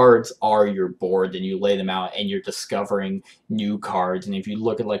the cards are your board and you lay them out and you're discovering new cards. And if you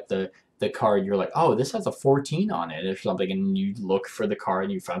look at like the card, you're like, oh, this has a 14 on it or something. And you look for the card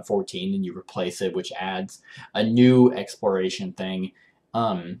and you find 14 and you replace it, which adds a new exploration thing.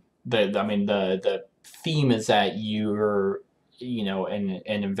 The theme is that you're an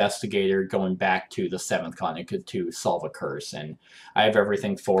investigator going back to the seventh continent to solve a curse, and I have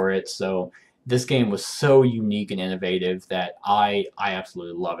everything for it. So this game was so unique and innovative that I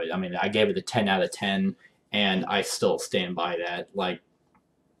absolutely love it. I mean, I gave it a 10 out of 10, and I still stand by that. Like,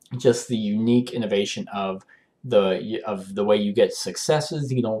 just the unique innovation of the way you get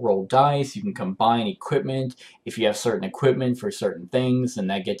successes. You don't roll dice. You can combine equipment. If you have certain equipment for certain things, and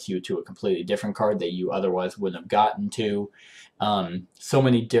that gets you to a completely different card that you otherwise wouldn't have gotten to. So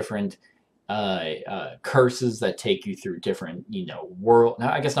many different curses that take you through different, world.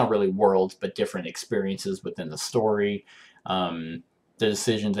 Now, I guess not really worlds, but different experiences within the story. The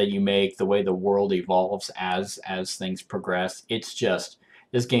decisions that you make, the way the world evolves as things progress. It's just,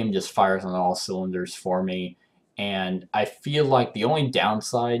 this game just fires on all cylinders for me. And I feel like the only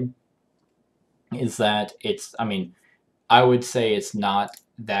downside is that I would say it's not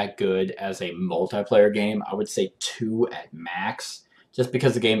that good as a multiplayer game. I would say 2 at max, just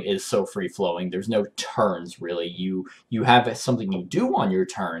because the game is so free flowing. There's no turns really. You have something you do on your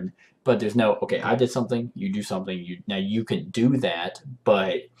turn, but there's no, okay, I did something, you do something. Now you can do that,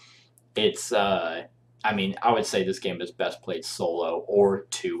 but it's I would say this game is best played solo or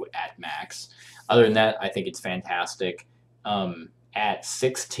 2 at max. Other than that, I think it's fantastic. At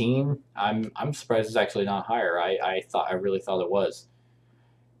 16, I'm surprised it's actually not higher. I really thought it was.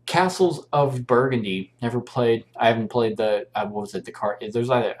 Castles of Burgundy. Never played. I haven't played the what was it? The card. There's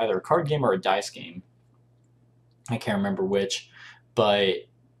either a card game or a dice game. I can't remember which, but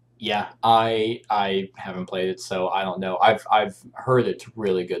yeah, I haven't played it, so I don't know. I've heard it's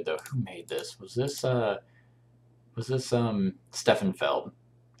really good though. Who made this? Was this Stefan Feld?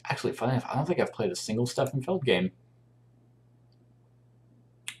 Actually, funny enough, I don't think I've played a single Stefan Feld game.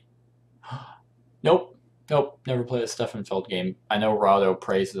 Nope, never played a Stefan Feld game. I know Rado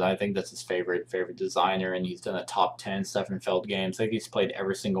praises it. I think that's his favorite designer, and he's done a top 10 Stefan Feld games. I think he's played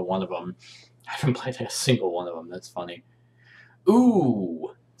every single one of them. I haven't played a single one of them. That's funny.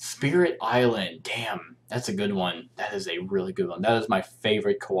 Ooh, Spirit Island. Damn, that's a good one. That is a really good one. That is my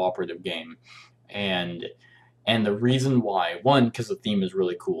favorite cooperative game. And the reason why, one, because the theme is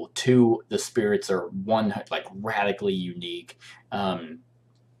really cool. Two, the spirits are like radically unique.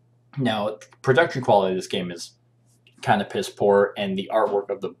 Now, production quality of this game is kind of piss poor, and the artwork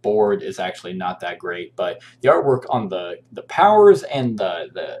of the board is actually not that great. But the artwork on the powers and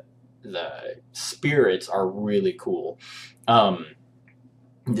the spirits are really cool.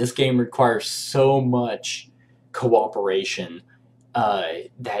 This game requires so much cooperation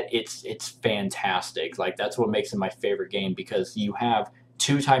that it's fantastic. Like, that's what makes it my favorite game, because you have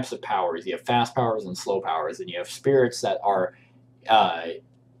 2 types of powers. You have fast powers and slow powers, and you have spirits that are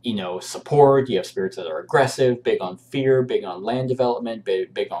support. You have spirits that are aggressive, big on fear, big on land development,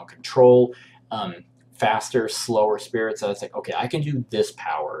 big on control. Faster, slower spirits. So it's like, okay, I can do this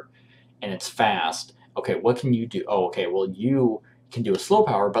power, and it's fast. Okay, what can you do? Oh, okay, well, you can do a slow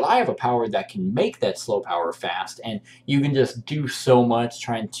power, but I have a power that can make that slow power fast, and you can just do so much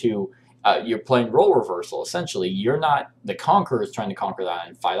trying to. You're playing role reversal, essentially. You're not the conquerors trying to conquer that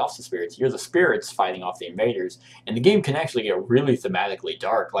and fight off the spirits. You're the spirits fighting off the invaders. And the game can actually get really thematically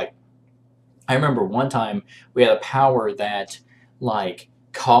dark. Like, I remember one time we had a power that, like,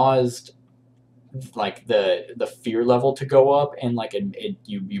 caused, like, the fear level to go up, and, like,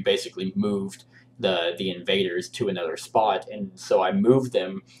 you basically moved the invaders to another spot. And so I moved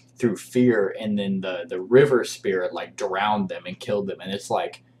them through fear, and then the river spirit, like, drowned them and killed them. And it's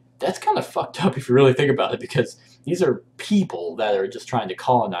like, that's kind of fucked up if you really think about it, because these are people that are just trying to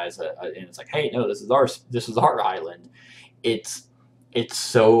colonize and it's like, hey, no, this is our island. It's it's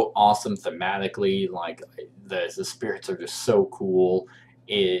so awesome thematically. Like the spirits are just so cool.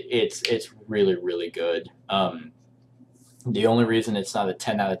 It's really really good. The only reason it's not a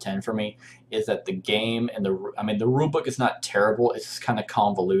 10 out of 10 for me is that the game and the rule book is not terrible. It's just kind of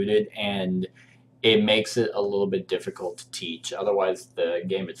convoluted and it makes it a little bit difficult to teach. Otherwise, the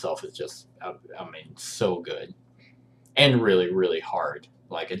game itself is just, so good and really, really hard.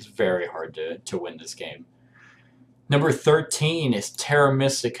 Like it's very hard to win this game. Number 13 is Terra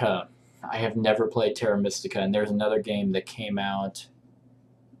Mystica. I have never played Terra Mystica, and there's another game that came out,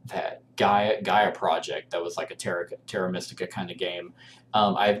 that Gaia Project, that was like a Terra Mystica kind of game.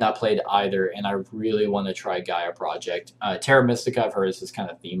 I have not played either, and I really want to try Gaia Project. Terra Mystica, I've heard, is just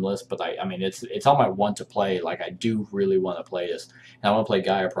kind of themeless, but it's on my want to play. Like I do really want to play this, and I want to play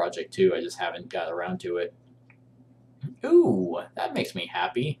Gaia Project too. I just haven't got around to it. Ooh, that makes me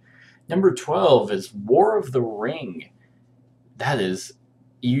happy. Number 12 is War of the Ring. That is,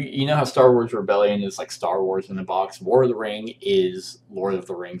 you know how Star Wars Rebellion is like Star Wars in a box. War of the Ring is Lord of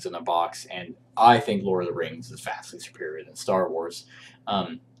the Rings in a box, and I think Lord of the Rings is vastly superior than Star Wars.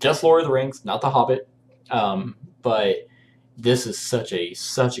 Just Lord of the Rings, not The Hobbit. But this is such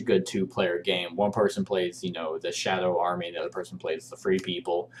a good two-player game. One person plays, the Shadow Army, and the other person plays the Free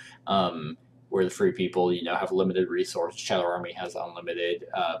People. Where the Free People, have limited resources. Shadow Army has unlimited,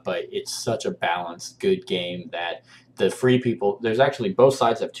 but it's such a balanced, good game that the Free People, there's actually, both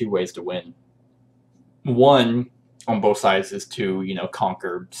sides have two ways to win. One on both sides is to,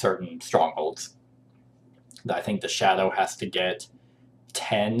 conquer certain strongholds. I think the Shadow has to get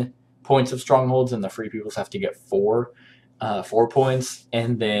 10 points of strongholds, and the Free Peoples have to get 4 points.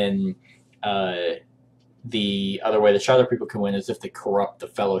 And then the other way the Shadow People can win is if they corrupt the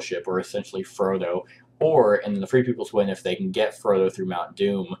Fellowship, or essentially Frodo, and then the Free Peoples win if they can get Frodo through Mount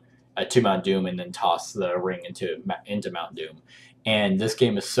Doom, to Mount Doom, and then toss the ring into Mount Doom. And this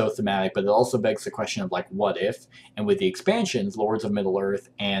game is so thematic, but it also begs the question of like, what if? And with the expansions, Lords of Middle Earth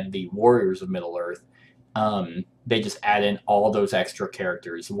and the Warriors of Middle Earth, they just add in all those extra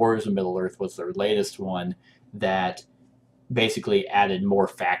characters. Warriors of Middle Earth was their latest one that basically added more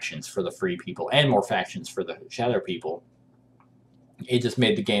factions for the Free People and more factions for the Shadow People. It just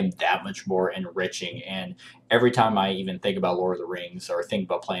made the game that much more enriching, and every time I even think about Lord of the Rings or think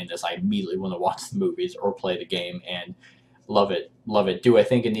about playing this, I immediately want to watch the movies or play the game, and love it, love it. Do I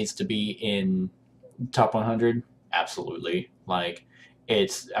think it needs to be in top 100? Absolutely. Like,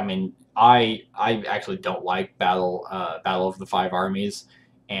 I actually don't like Battle of the Five Armies,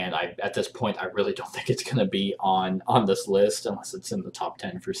 and at this point I really don't think it's going to be on this list unless it's in the top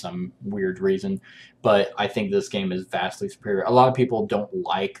 10 for some weird reason. But I think this game is vastly superior. A lot of people don't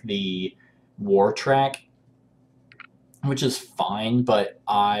like the war track, which is fine, but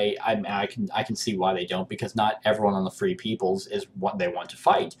I can see why they don't, because not everyone on the Free Peoples is what they want to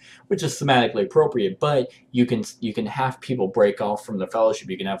fight, which is thematically appropriate. But you can have people break off from the Fellowship.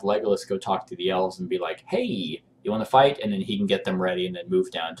 You can have Legolas go talk to the elves and be like, "Hey, you want to fight?" And then he can get them ready and then move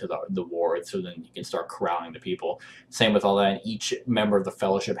down to the war. So then you can start corralling the people. Same with all that. And each member of the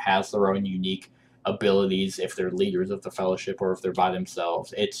Fellowship has their own unique abilities if they're leaders of the Fellowship or if they're by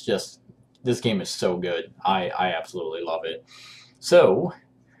themselves. It's just, this game is so good. I absolutely love it. So,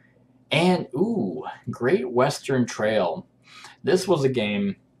 and Great Western Trail. This was a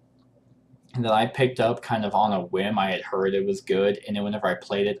game that I picked up kind of on a whim. I had heard it was good, and then whenever I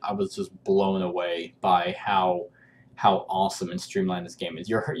played it, I was just blown away by how awesome and streamlined this game is.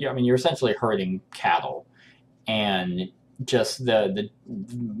 You're essentially herding cattle, and just the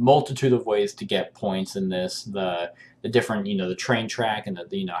multitude of ways to get points in this, the different, the train track, and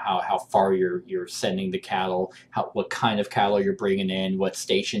the, how far you're sending the cattle, what kind of cattle you're bringing in, what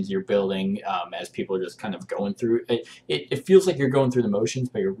stations you're building, as people are just kind of going through it. It feels like you're going through the motions,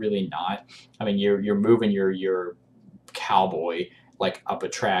 but you're really not. I mean, you're moving your cowboy like up a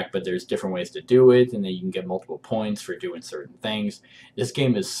track, but there's different ways to do it, and then you can get multiple points for doing certain things. This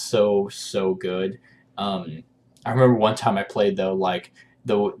game is so good. I remember one time I played, though, like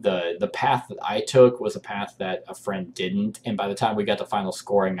the path that I took was a path that a friend didn't, and by the time we got to final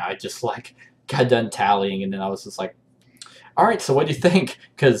scoring, I just like got done tallying, and then I was just like, all right, so what do you think?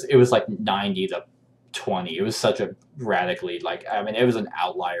 Because it was like 90-20. It was such a radically, it was an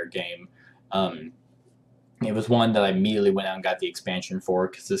outlier game. It was one that I immediately went out and got the expansion for,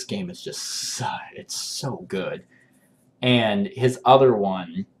 because this game is just it's so good. And his other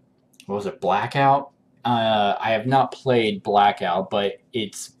one, what was it, Blackout? I have not played Blackout, but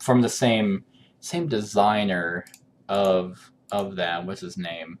it's from the same designer of that. What's his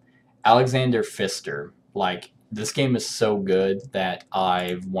name? Alexander Pfister. Like, this game is so good that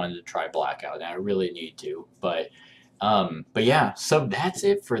I've wanted to try Blackout, and I really need to. But But yeah, so that's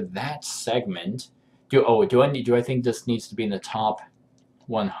it for that segment. Do I think this needs to be in the top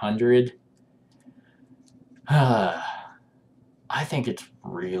 100? I think it's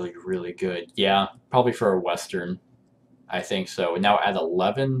really, really good. Yeah, probably for a Western. I think so. Now at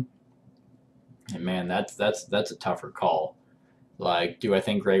 11, man, that's a tougher call. Like, do I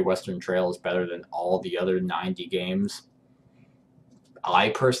think Great Western Trail is better than all the other 90 games? I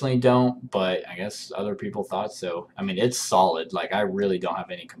personally don't, but I guess other people thought so. I mean, it's solid. Like, I really don't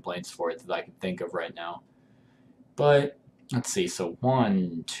have any complaints for it that I can think of right now. But let's see. So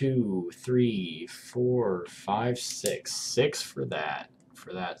one, two, three, four, five, six, six for that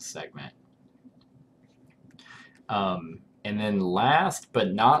segment. And then last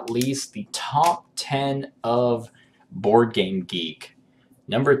but not least, the top 10 of Board Game Geek.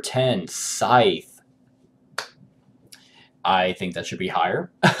 Number 10, Scythe. I think that should be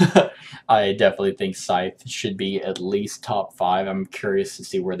higher. I definitely think Scythe should be at least top 5. I'm curious to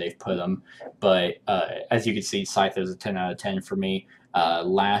see where they've put them. But as you can see, Scythe is a 10 out of 10 for me.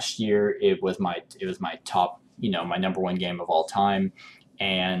 Last year, it was my top, my number 1 game of all time.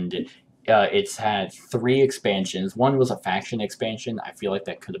 And it's had 3 expansions. One was a faction expansion. I feel like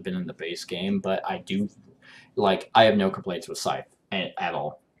that could have been in the base game, but I have no complaints with Scythe at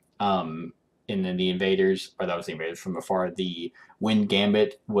all. And then the Invaders, or that was the Invaders from Afar, the Wind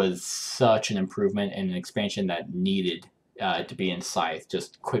Gambit was such an improvement and an expansion that needed to be in Scythe.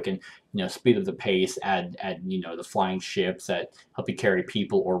 Just quicken, speed of the pace, add the flying ships that help you carry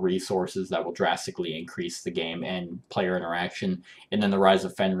people or resources that will drastically increase the game and player interaction. And then the Rise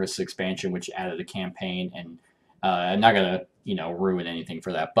of Fenris expansion, which added a campaign. And I'm not gonna ruin anything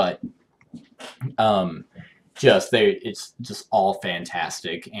for that, but it's just all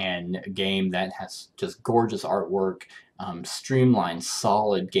fantastic, and a game that has just gorgeous artwork, streamlined,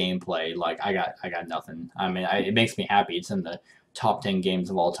 solid gameplay. Like I got nothing. I mean, it makes me happy. It's in the top 10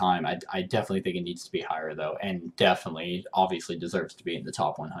 games of all time. I definitely think it needs to be higher though, and definitely, obviously, deserves to be in the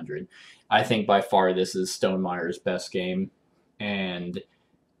top 100. I think by far this is Stonemeyer's best game, and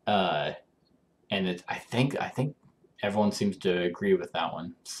I think everyone seems to agree with that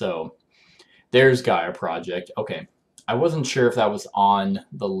one. So. There's Gaia Project. Okay, I wasn't sure if that was on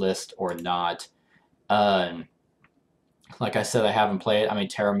the list or not. Like I said, I haven't played. I mean,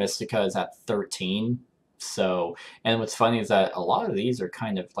 Terra Mystica is at 13. So, and what's funny is that a lot of these are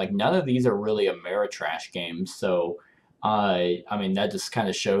kind of like none of these are really Ameritrash games. So, I mean, that just kind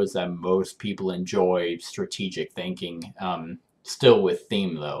of shows that most people enjoy strategic thinking. Still with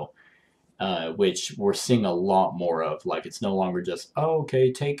theme though. Which we're seeing a lot more of. Like, it's no longer just, oh,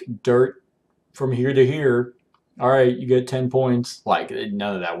 okay, take dirt from here to here. All right, you get 10 points. Like,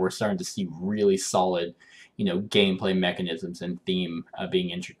 none of that. We're starting to see really solid, gameplay mechanisms and theme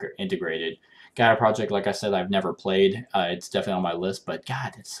being integrated. Gaia Project, like I said, I've never played. It's definitely on my list, but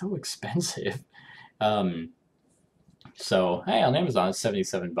God, it's so expensive. So, hey, on Amazon, it's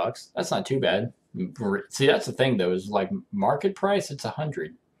 $77. That's not too bad. See, that's the thing, though, is like market price, it's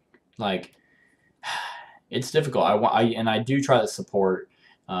 100. Like, it's difficult. I do try to support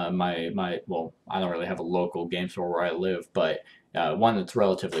well, I don't really have a local game store where I live, but one that's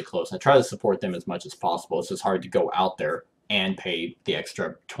relatively close. I try to support them as much as possible. It's just hard to go out there and pay the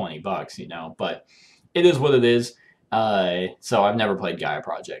extra $20, but it is what it is. So I've never played Gaia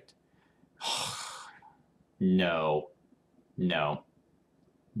Project. No.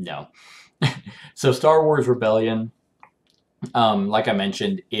 So Star Wars Rebellion, like I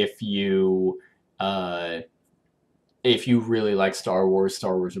mentioned, if you really like Star Wars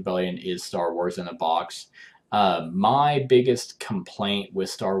Rebellion is Star Wars in a box. My biggest complaint with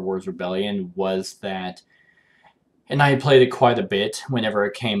Star Wars Rebellion was that, and I played it quite a bit whenever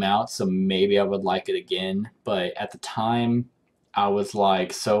it came out, so maybe I would like it again, but at the time, I was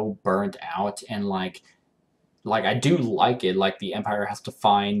like so burnt out, and like I do like it. Like, the Empire has to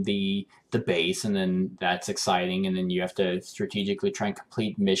find the base, and then that's exciting, and then you have to strategically try and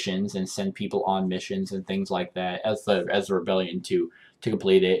complete missions and send people on missions and things like that as the rebellion to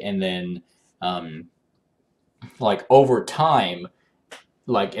complete it. And then like over time,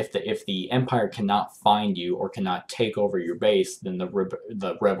 like if the Empire cannot find you or cannot take over your base, then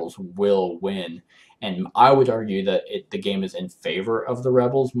the rebels will win. And I would argue that the game is in favor of the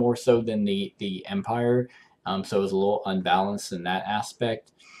rebels more so than the Empire. So it was a little unbalanced in that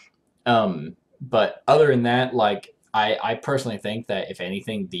aspect. But other than that, like I personally think that if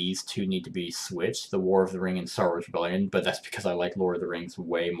anything, these two need to be switched: the War of the Ring and Star Wars Rebellion. But that's because I like Lord of the Rings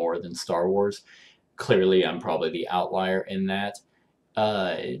way more than Star Wars. Clearly, I'm probably the outlier in that.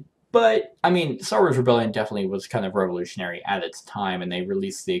 But I mean, Star Wars Rebellion definitely was kind of revolutionary at its time, and they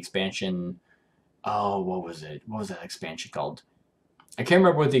released the expansion Oh, what was it? What was that expansion called? I can't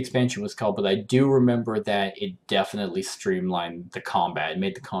remember what the expansion was called, but I do remember that it definitely streamlined the combat. It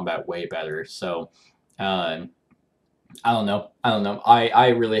made the combat way better. So, uh, I don't know. I don't know. I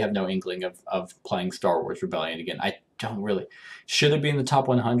really have no inkling of playing Star Wars Rebellion again. I don't really. Should it be in the top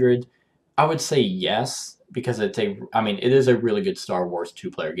 100? I would say yes, because I mean, it is a really good Star Wars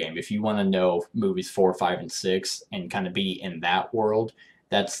two-player game. If you want to know movies 4, 5, and 6 and kind of be in that world,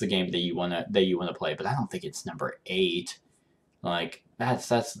 that's the game that you wanna play. But I don't think it's number 8. Like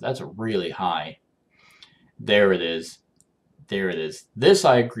that's really high. There it is. There it is. This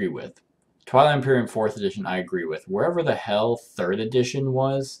I agree with. Twilight Imperium 4th edition I agree with. Wherever the hell 3rd edition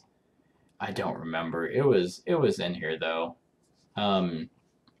was, I don't remember. It was in here though. Um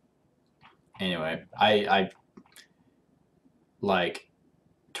anyway, I like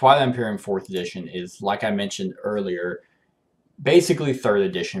Twilight Imperium 4th edition is, like I mentioned earlier, basically 3rd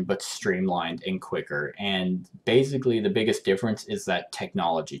edition but streamlined and quicker. And basically the biggest difference is that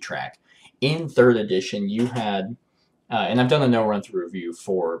technology track. In 3rd edition you had and I've done a no run through review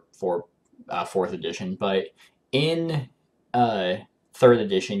for 4th edition, but in uh, 3rd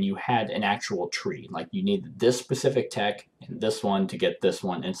edition you had an actual tree. Like you needed this specific tech and this one to get this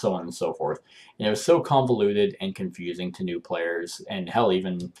one, and so on and so forth. And it was so convoluted and confusing to new players, and hell,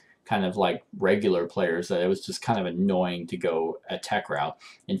 even kind of like regular players, that it was just kind of annoying to go a tech route.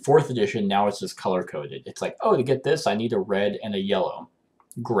 In 4th edition, now it's just color coded. It's like, oh, to get this, I need a red and a yellow.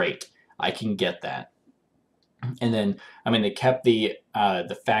 Great, I can get that. And then, I mean, they kept the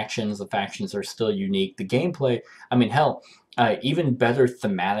factions. The factions are still unique. The gameplay, I mean, hell, even better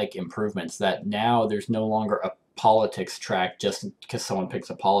thematic improvements. That now there's no longer a politics track just because someone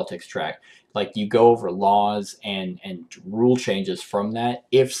picks a politics track. Like you go over laws and rule changes from that.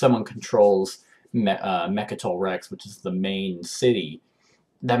 If someone controls Mechatol Rex, which is the main city,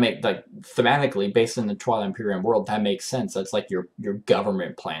 that make like thematically based in the Twilight Imperium world, that makes sense. That's like your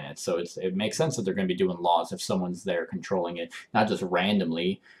government planet, so it makes sense that they're going to be doing laws if someone's there controlling it, not just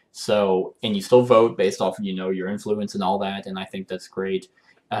randomly. So, and you still vote based off of your influence and all that, and I think that's great.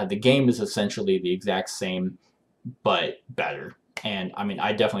 The game is essentially the exact same but better, and I mean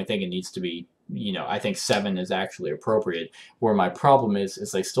I definitely think it needs to be. I think 7 is actually appropriate. Where my problem is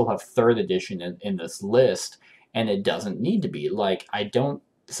they still have 3rd edition in this list, and it doesn't need to be. Like I don't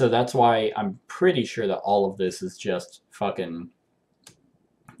so that's why I'm pretty sure that all of this is just fucking,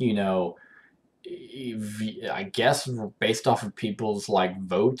 you know, I guess based off of people's like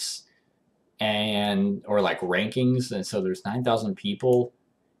votes and or like rankings. And so there's 9,000 people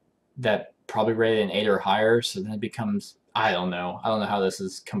that probably rated an 8 or higher. So then it becomes, I don't know. I don't know how this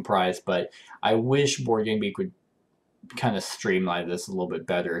is comprised, but I wish Board Game Geek would kind of streamline this a little bit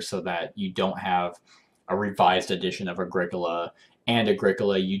better so that you don't have a revised edition of Agricola, and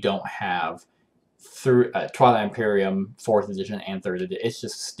Agricola you don't have through Twilight Imperium 4th edition and 3rd edition. It's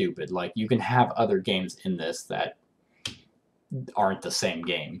just stupid. Like you can have other games in this that aren't the same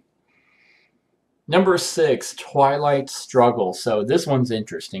game. Number 6, Twilight Struggle. So this one's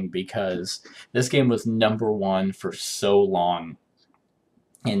interesting because this game was number 1 for so long,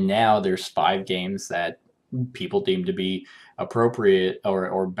 and now there's 5 games that people deem to be appropriate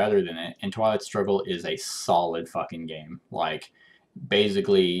or better than it. And Twilight Struggle is a solid fucking game. Like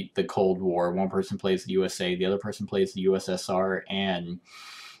basically the Cold War. One person plays the USA, the other person plays the USSR, and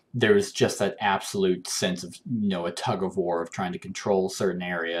there's just that absolute sense of a tug of war of trying to control certain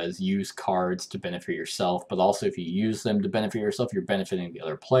areas, use cards to benefit yourself, but also if you use them to benefit yourself, you're benefiting the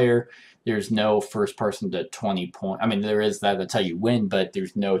other player. There's no first person to 20 point. I mean, there is that, that's how you win, but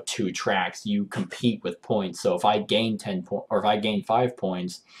there's no 2 tracks. You compete with points. So if I gain 10 points, or if I gain 5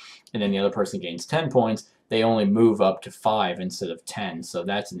 points and then the other person gains 10 points, they only move up to 5 instead of 10. So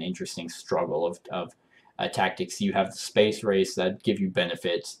that's an interesting struggle of tactics. You have the space race that give you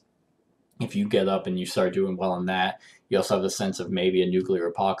benefits if you get up and you start doing well on that. You also have the sense of maybe a nuclear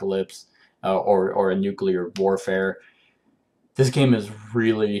apocalypse or a nuclear warfare. This game is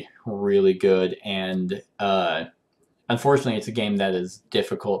really, really good, and unfortunately, it's a game that is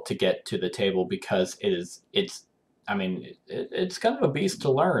difficult to get to the table because it's kind of a beast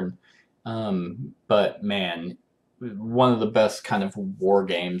to learn. But man, one of the best kind of war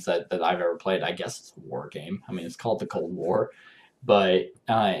games that I've ever played. I guess it's a war game. I mean, it's called the Cold War. But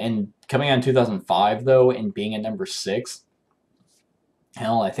and coming out in 2005 though, and being at number 6,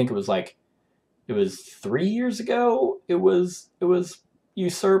 hell, I think it was 3 years ago. It was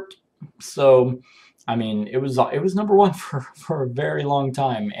usurped. So, I mean, it was number 1 for a very long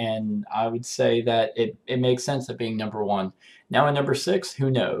time, and I would say that it makes sense at being number 1. Now at number 6,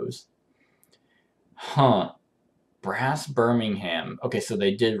 who knows? Huh. Brass Birmingham. Okay, so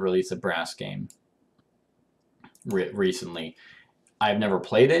they did release a brass game. recently. I've never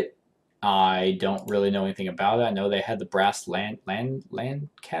played it. I don't really know anything about it. I know they had the brass Lancashire,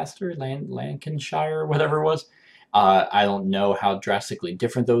 whatever it was. I don't know how drastically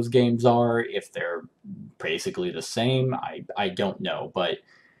different those games are. If they're basically the same, I don't know. But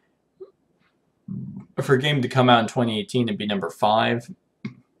for a game to come out in 2018 and be number 5,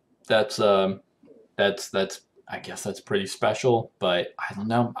 that's that's I guess that's pretty special. But I don't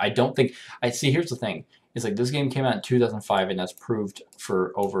know. I don't think I see. Here's the thing: is like this game came out in 2005, and that's proved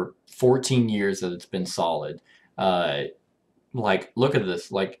for over 14 years that it's been solid. Uh, like look at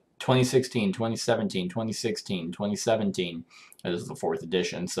this, like 2016, 2017, 2016, 2017. This is the 4th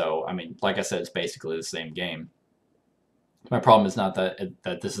edition, so I mean, like I said, it's basically the same game. My problem is not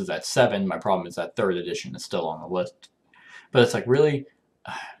that this is at 7. My problem is that 3rd edition is still on the list. But it's like really,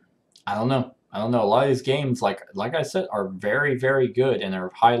 I don't know. I don't know. A lot of these games, like I said, are very, very good and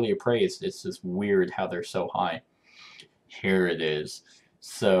are highly appraised. It's just weird how they're so high. Here it is.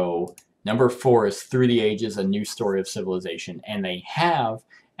 So number 4 is Through the Ages: A New Story of Civilization, and they have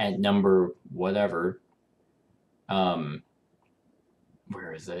at number whatever. Where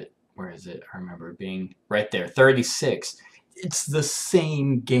is it? Where is it? I remember it being right there, 36. It's the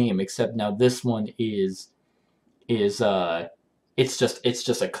same game, except now this one is it's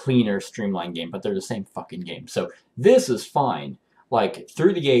just a cleaner, streamlined game, but they're the same fucking game. So this is fine. Like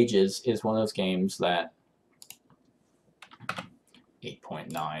Through the Ages is one of those games that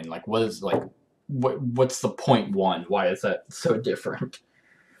 8.9. Like what's the 0.1? Why is that so different?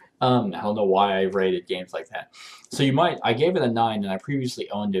 I don't know why I rated games like that. So I gave it a 9, and I previously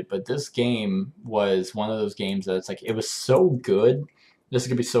owned it, but this game was one of those games that it's like, it was so good. This is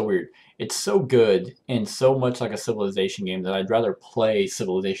going to be so weird. It's so good and so much like a Civilization game that I'd rather play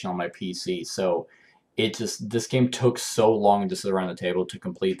Civilization on my PC. So this game took so long to sit around the table to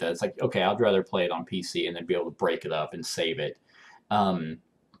complete that. It's like, okay, I'd rather play it on PC and then be able to break it up and save it.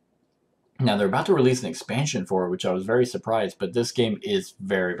 Now, they're about to release an expansion for it, which I was very surprised, but this game is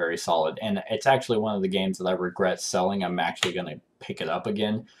very, very solid. And it's actually one of the games that I regret selling. I'm actually going to pick it up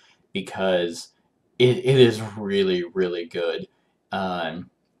again because it is really, really good.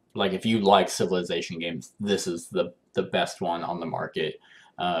 Like, if you like Civilization games, this is the best one on the market,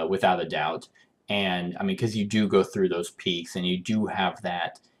 without a doubt. And, I mean, because you do go through those peaks, and you do have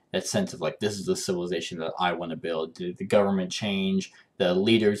that sense of, like, this is the civilization that I want to build. The government change, the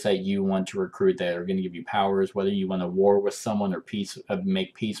leaders that you want to recruit that are going to give you powers, whether you want to war with someone or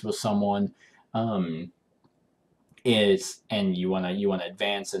make peace with someone, and you want to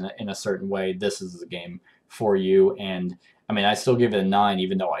advance in a certain way. This is the game for you. And I mean, I still give it a 9,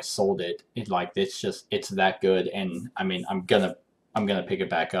 even though I sold it. It's that good. And I mean, I'm gonna pick it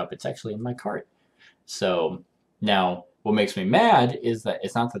back up. It's actually in my cart. So now, what makes me mad is that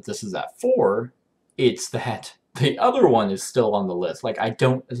it's not that this is at 4, it's that the other one is still on the list. Like, I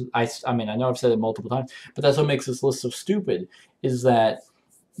mean, I know I've said it multiple times, but that's what makes this list so stupid, is that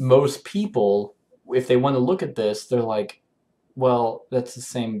most people, if they want to look at this, they're like, well, that's the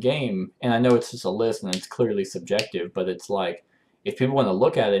same game. And I know it's just a list and it's clearly subjective, but it's like, if people want to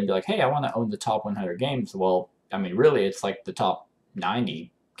look at it and be like, hey, I want to own the top 100 games, well, I mean, really, it's like the top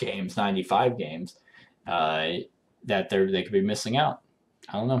 90 games, 95 games, that they could be missing out.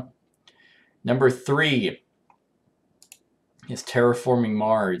 I don't know. Number 3 is Terraforming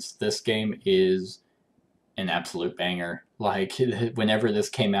Mars. This game is an absolute banger. Like, whenever this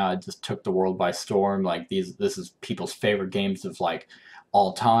came out, it just took the world by storm. Like, this is people's favorite games of, like,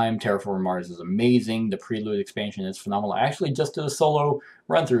 all time. Terraforming Mars is amazing. The Prelude expansion is phenomenal. I actually just did a solo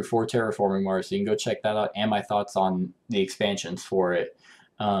run through for Terraforming Mars, so you can go check that out, and my thoughts on the expansions for it.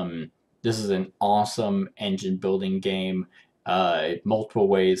 This is an awesome engine building game. Multiple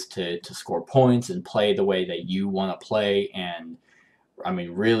ways to score points and play the way that you want to play. And I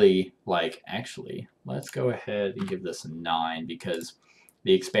mean, really, like, actually, let's go ahead and give this a 9 because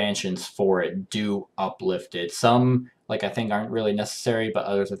the expansions for it do uplift it. Some, like, I think aren't really necessary, but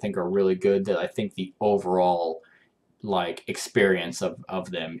others I think are really good, that I think the overall, like, experience of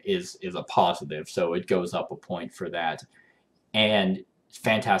them is a positive. So it goes up a point for that. And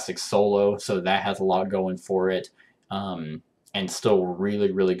fantastic solo, so that has a lot going for it, and still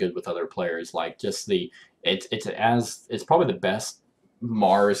really, really good with other players. Like, just it's probably the best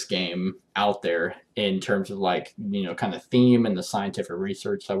Mars game out there in terms of, like, you know, kind of theme and the scientific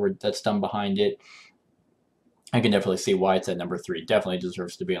research that's done behind it. I can definitely see why it's at number 3. Definitely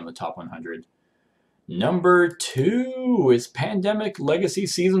deserves to be on the top 100. Number 2 is Pandemic Legacy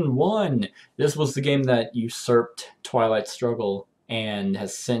Season 1. This was the game that usurped Twilight Struggle and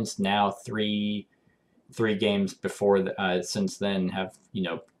has since now three games before since then have, you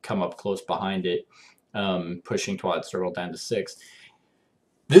know, come up close behind it. pushing Twilight Struggle down to 6th.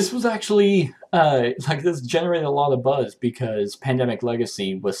 This was actually like this generated a lot of buzz because Pandemic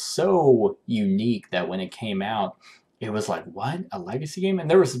Legacy was so unique that when it came out, it was like, what, a legacy game? And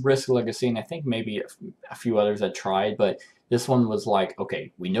there was Risk Legacy, and I think maybe a few others that tried, but this one was like,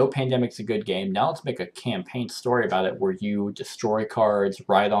 okay, we know Pandemic's a good game. Now let's make a campaign story about it where you destroy cards,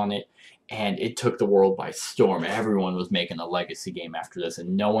 write on it, and it took the world by storm. Everyone was making a legacy game after this,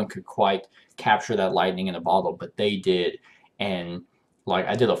 and no one could quite capture that lightning in a bottle, but they did. And like,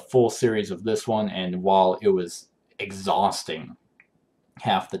 I did a full series of this one, and while it was exhausting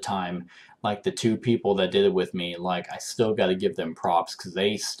half the time, like the two people that did it with me, like I still got to give them props because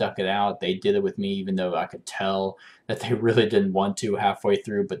they stuck it out. They did it with me, even though I could tell that they really didn't want to halfway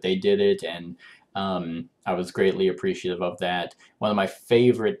through, but they did it, and I was greatly appreciative of that. One of my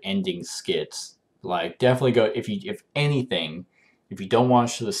favorite ending skits. Like, definitely go if anything. If you don't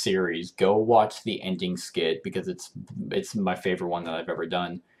watch the series, go watch the ending skit because it's my favorite one that I've ever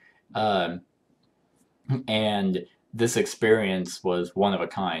done. Um, and this experience was one of a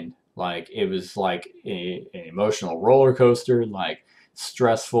kind. Like, it was like an emotional roller coaster, like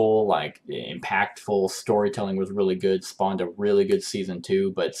stressful, like impactful. Storytelling was really good. Spawned a really good season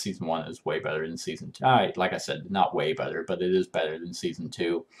 2, but season 1 is way better than season 2. Like I said, not way better, but it is better than season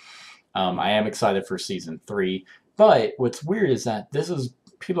 2. I am excited for season 3. But what's weird is that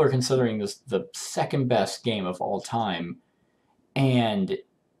people are considering this the second best game of all time, and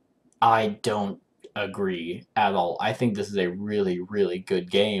I don't agree at all. I think this is a really, really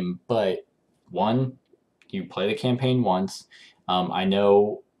good game, but one, you play the campaign once. I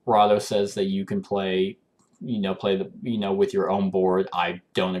know Rado says that you can play, with your own board. I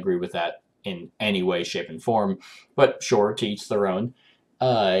don't agree with that in any way, shape, and form, but sure, to each their own.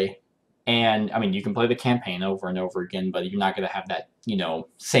 Uh, and I mean, you can play the campaign over and over again, but you're not going to have that,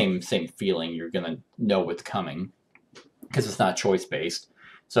 same feeling. You're going to know what's coming because it's not choice based.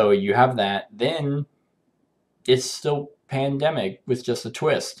 So you have that. Then it's still Pandemic with just a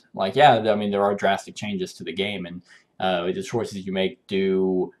twist. Like, yeah, I mean, there are drastic changes to the game, and the choices you make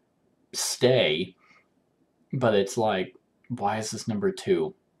do stay. But it's like, why is this number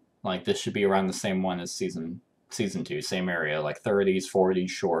 2? Like, this should be around the same one as season 2, same area, like 30s, 40s,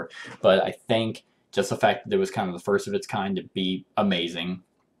 sure. But I think just the fact that it was kind of the first of its kind to be amazing,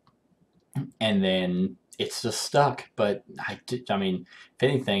 and then it's just stuck. But I mean, if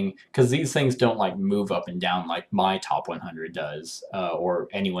anything, because these things don't like move up and down like my top 100 does, or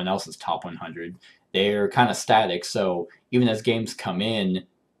anyone else's top 100. They're kind of static. So even as games come in,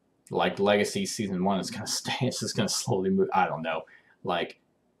 like Legacy Season 1 is gonna stay. It's just gonna slowly move. I don't know, like,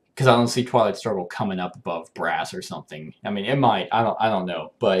 because I don't see Twilight Struggle coming up above Brass or something. I mean, it might. I don't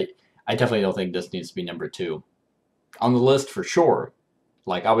know, but I definitely don't think this needs to be number 2 on the list for sure.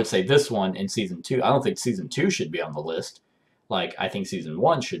 Like, I would say this one in season 2. I don't think season 2 should be on the list. Like, I think season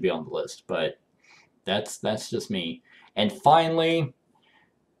 1 should be on the list, but that's just me. And finally,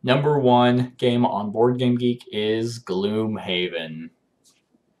 number 1 game on Board Game Geek is Gloomhaven.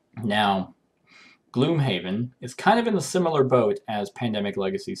 Now, Gloomhaven is kind of in a similar boat as Pandemic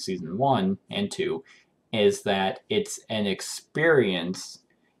Legacy Season 1 and 2, is that it's an experience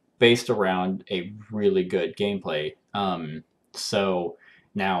based around a really good gameplay. So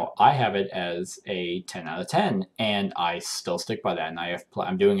now I have it as a 10 out of 10, and I still stick by that. And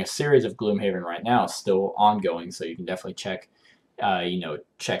I'm doing a series of Gloomhaven right now, still ongoing, so you can definitely check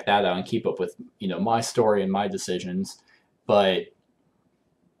that out and keep up with my story and my decisions. But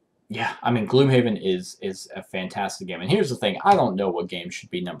yeah, I mean, Gloomhaven is a fantastic game. And here's the thing: I don't know what game should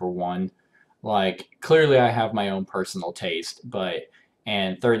be number 1. Like, clearly I have my own personal taste,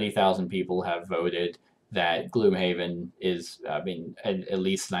 and 30,000 people have voted that Gloomhaven is, I mean, at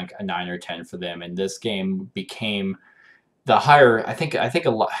least like a 9 or 10 for them. And this game became the higher. I think a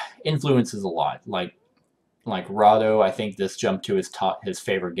lot influences a lot. Like Rado, I think this jumped to his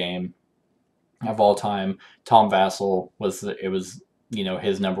favorite game of all time. Tom Vassell was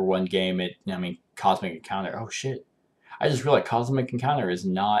his number 1 game. Cosmic Encounter. Oh shit! I just realized Cosmic Encounter is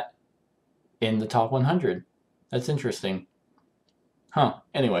not in the top 100. That's interesting. Huh.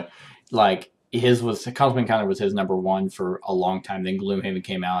 Anyway, like, Cosmic Encounter was his number 1 for a long time. Then Gloomhaven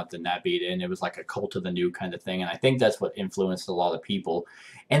came out, then that beat it, and it was like a cult of the new kind of thing. And I think that's what influenced a lot of people.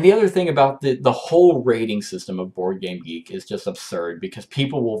 And the other thing about the whole rating system of Board Game Geek is just absurd because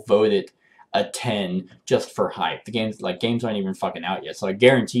people will vote it a 10 just for hype. Games aren't even fucking out yet. So I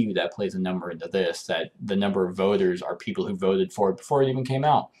guarantee you that plays a number into this, that the number of voters are people who voted for it before it even came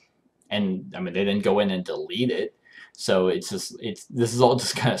out. And I mean, they didn't go in and delete it. So this is all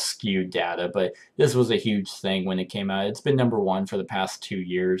just kind of skewed data, but this was a huge thing when it came out. It's been number 1 for the past 2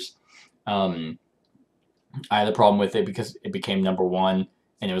 years. I had a problem with it because it became #1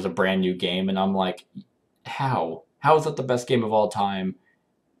 and it was a brand new game, and I'm like, how? How is that the best game of all time?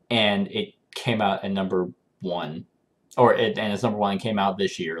 And it came out at #1, and it's #1 and came out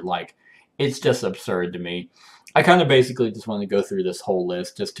this year. Like, it's just absurd to me. I kind of basically just want to go through this whole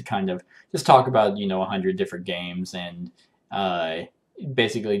list just to kind of just talk about 100 different games and uh,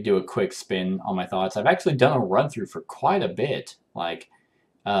 basically do a quick spin on my thoughts. I've actually done a run through for quite a bit, like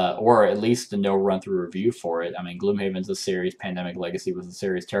or at least a no run through review for it. I mean, Gloomhaven's a series, Pandemic Legacy was a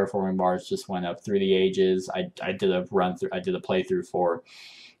series, Terraforming Mars just went up through the ages. I did a run through, I did a playthrough for.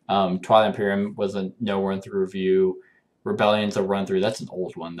 Twilight Imperium was a no run through review. Rebellion's a run through. That's an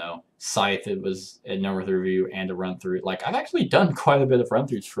old one though. Scythe, it was a no run through review and a run through. Like, I've actually done quite a bit of run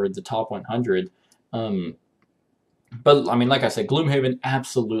throughs for the top 100. But I mean, like I said, Gloomhaven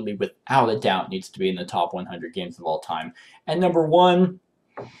absolutely, without a doubt, needs to be in the top 100 games of all time. And #1,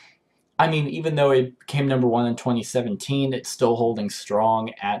 I mean, even though it came #1 in 2017, it's still holding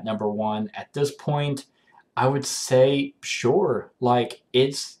strong at #1 at this point. I would say, sure, like,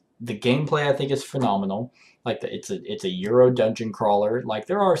 it's the gameplay I think is phenomenal. Like, it's a Euro dungeon crawler. Like,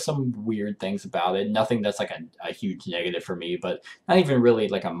 there are some weird things about it. Nothing that's like a huge negative for me, but not even really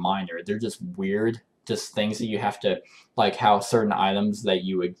like a minor. They're just weird, just things that you have to, like how certain items that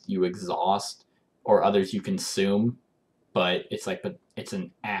you exhaust or others you consume, but it's like, but it's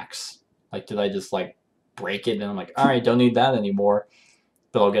an axe. Like, did I just like break it and I'm like, all right, don't need that anymore,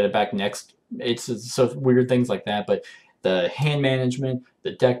 but I'll get it back next. It's so weird things like that. But the hand management,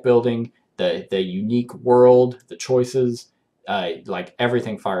 the deck building, the unique world, the choices, like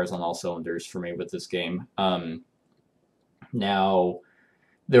everything fires on all cylinders for me with this game. Now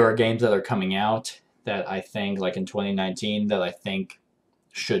there are games that are coming out that I think, like in 2019, that I think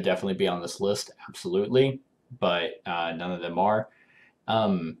should definitely be on this list, absolutely, but none of them are.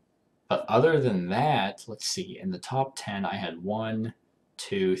 But other than that, let's see. In the top 10, I had 1,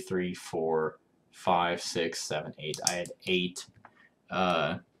 2, 3, 4, 5, 6, 7, 8. I had 8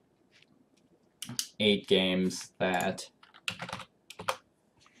 games that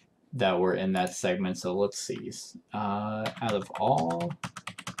were in that segment. So let's see. Out of all.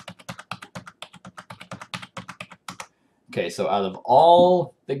 Okay, so out of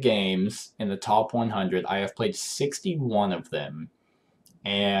all the games in the top 100, I have played 61 of them.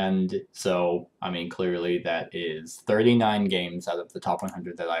 And so, I mean, clearly that is 39 games out of the top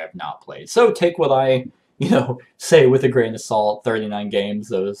 100 that I have not played. So take what I, say with a grain of salt. 39 games,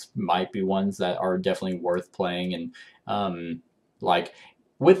 those might be ones that are definitely worth playing. And like,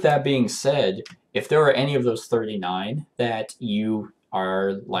 with that being said, if there are any of those 39 that you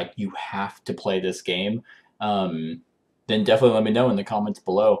are like, you have to play this game, then definitely let me know in the comments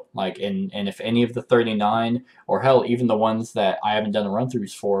below. Like, and if any of the 39, or hell, even the ones that I haven't done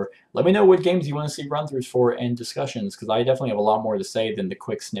run-throughs for, let me know what games you want to see run-throughs for and discussions, because I definitely have a lot more to say than the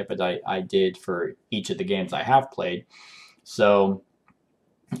quick snippet I did for each of the games I have played. So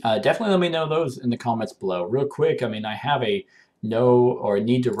definitely let me know those in the comments below. Real quick, I mean, I have a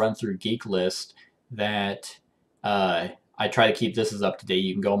need to run through geek list that I try to keep this as up to date.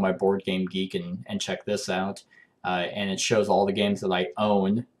 You can go on my Board Game Geek and check this out. And it shows all the games that I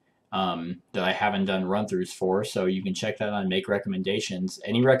own that I haven't done run-throughs for, so you can check that out and make recommendations.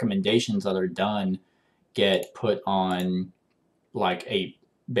 Any recommendations that are done get put on, like,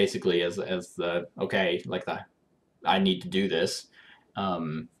 basically as the, okay, like the, I need to do this.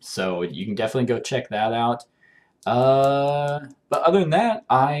 So you can definitely go check that out. But other than that,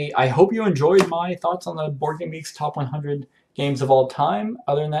 I hope you enjoyed my thoughts on the Board Game Geek's top 100 games of all time.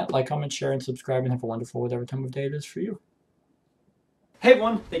 Other than that, like, comment, share, and subscribe, and have a wonderful whatever time of day it is for you. Hey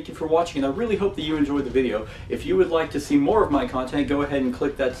everyone, thank you for watching, and I really hope that you enjoyed the video. If you would like to see more of my content, go ahead and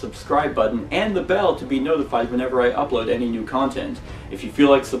click that subscribe button and the bell to be notified whenever I upload any new content. If you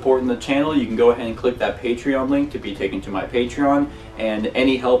feel like supporting the channel, you can go ahead and click that Patreon link to be taken to my Patreon, and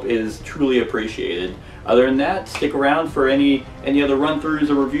any help is truly appreciated. Other than that, stick around for any other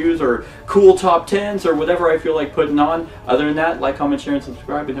run-throughs or reviews or cool top 10s or whatever I feel like putting on. Other than that, like, comment, share, and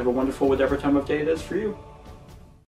subscribe, and have a wonderful whatever time of day it is for you.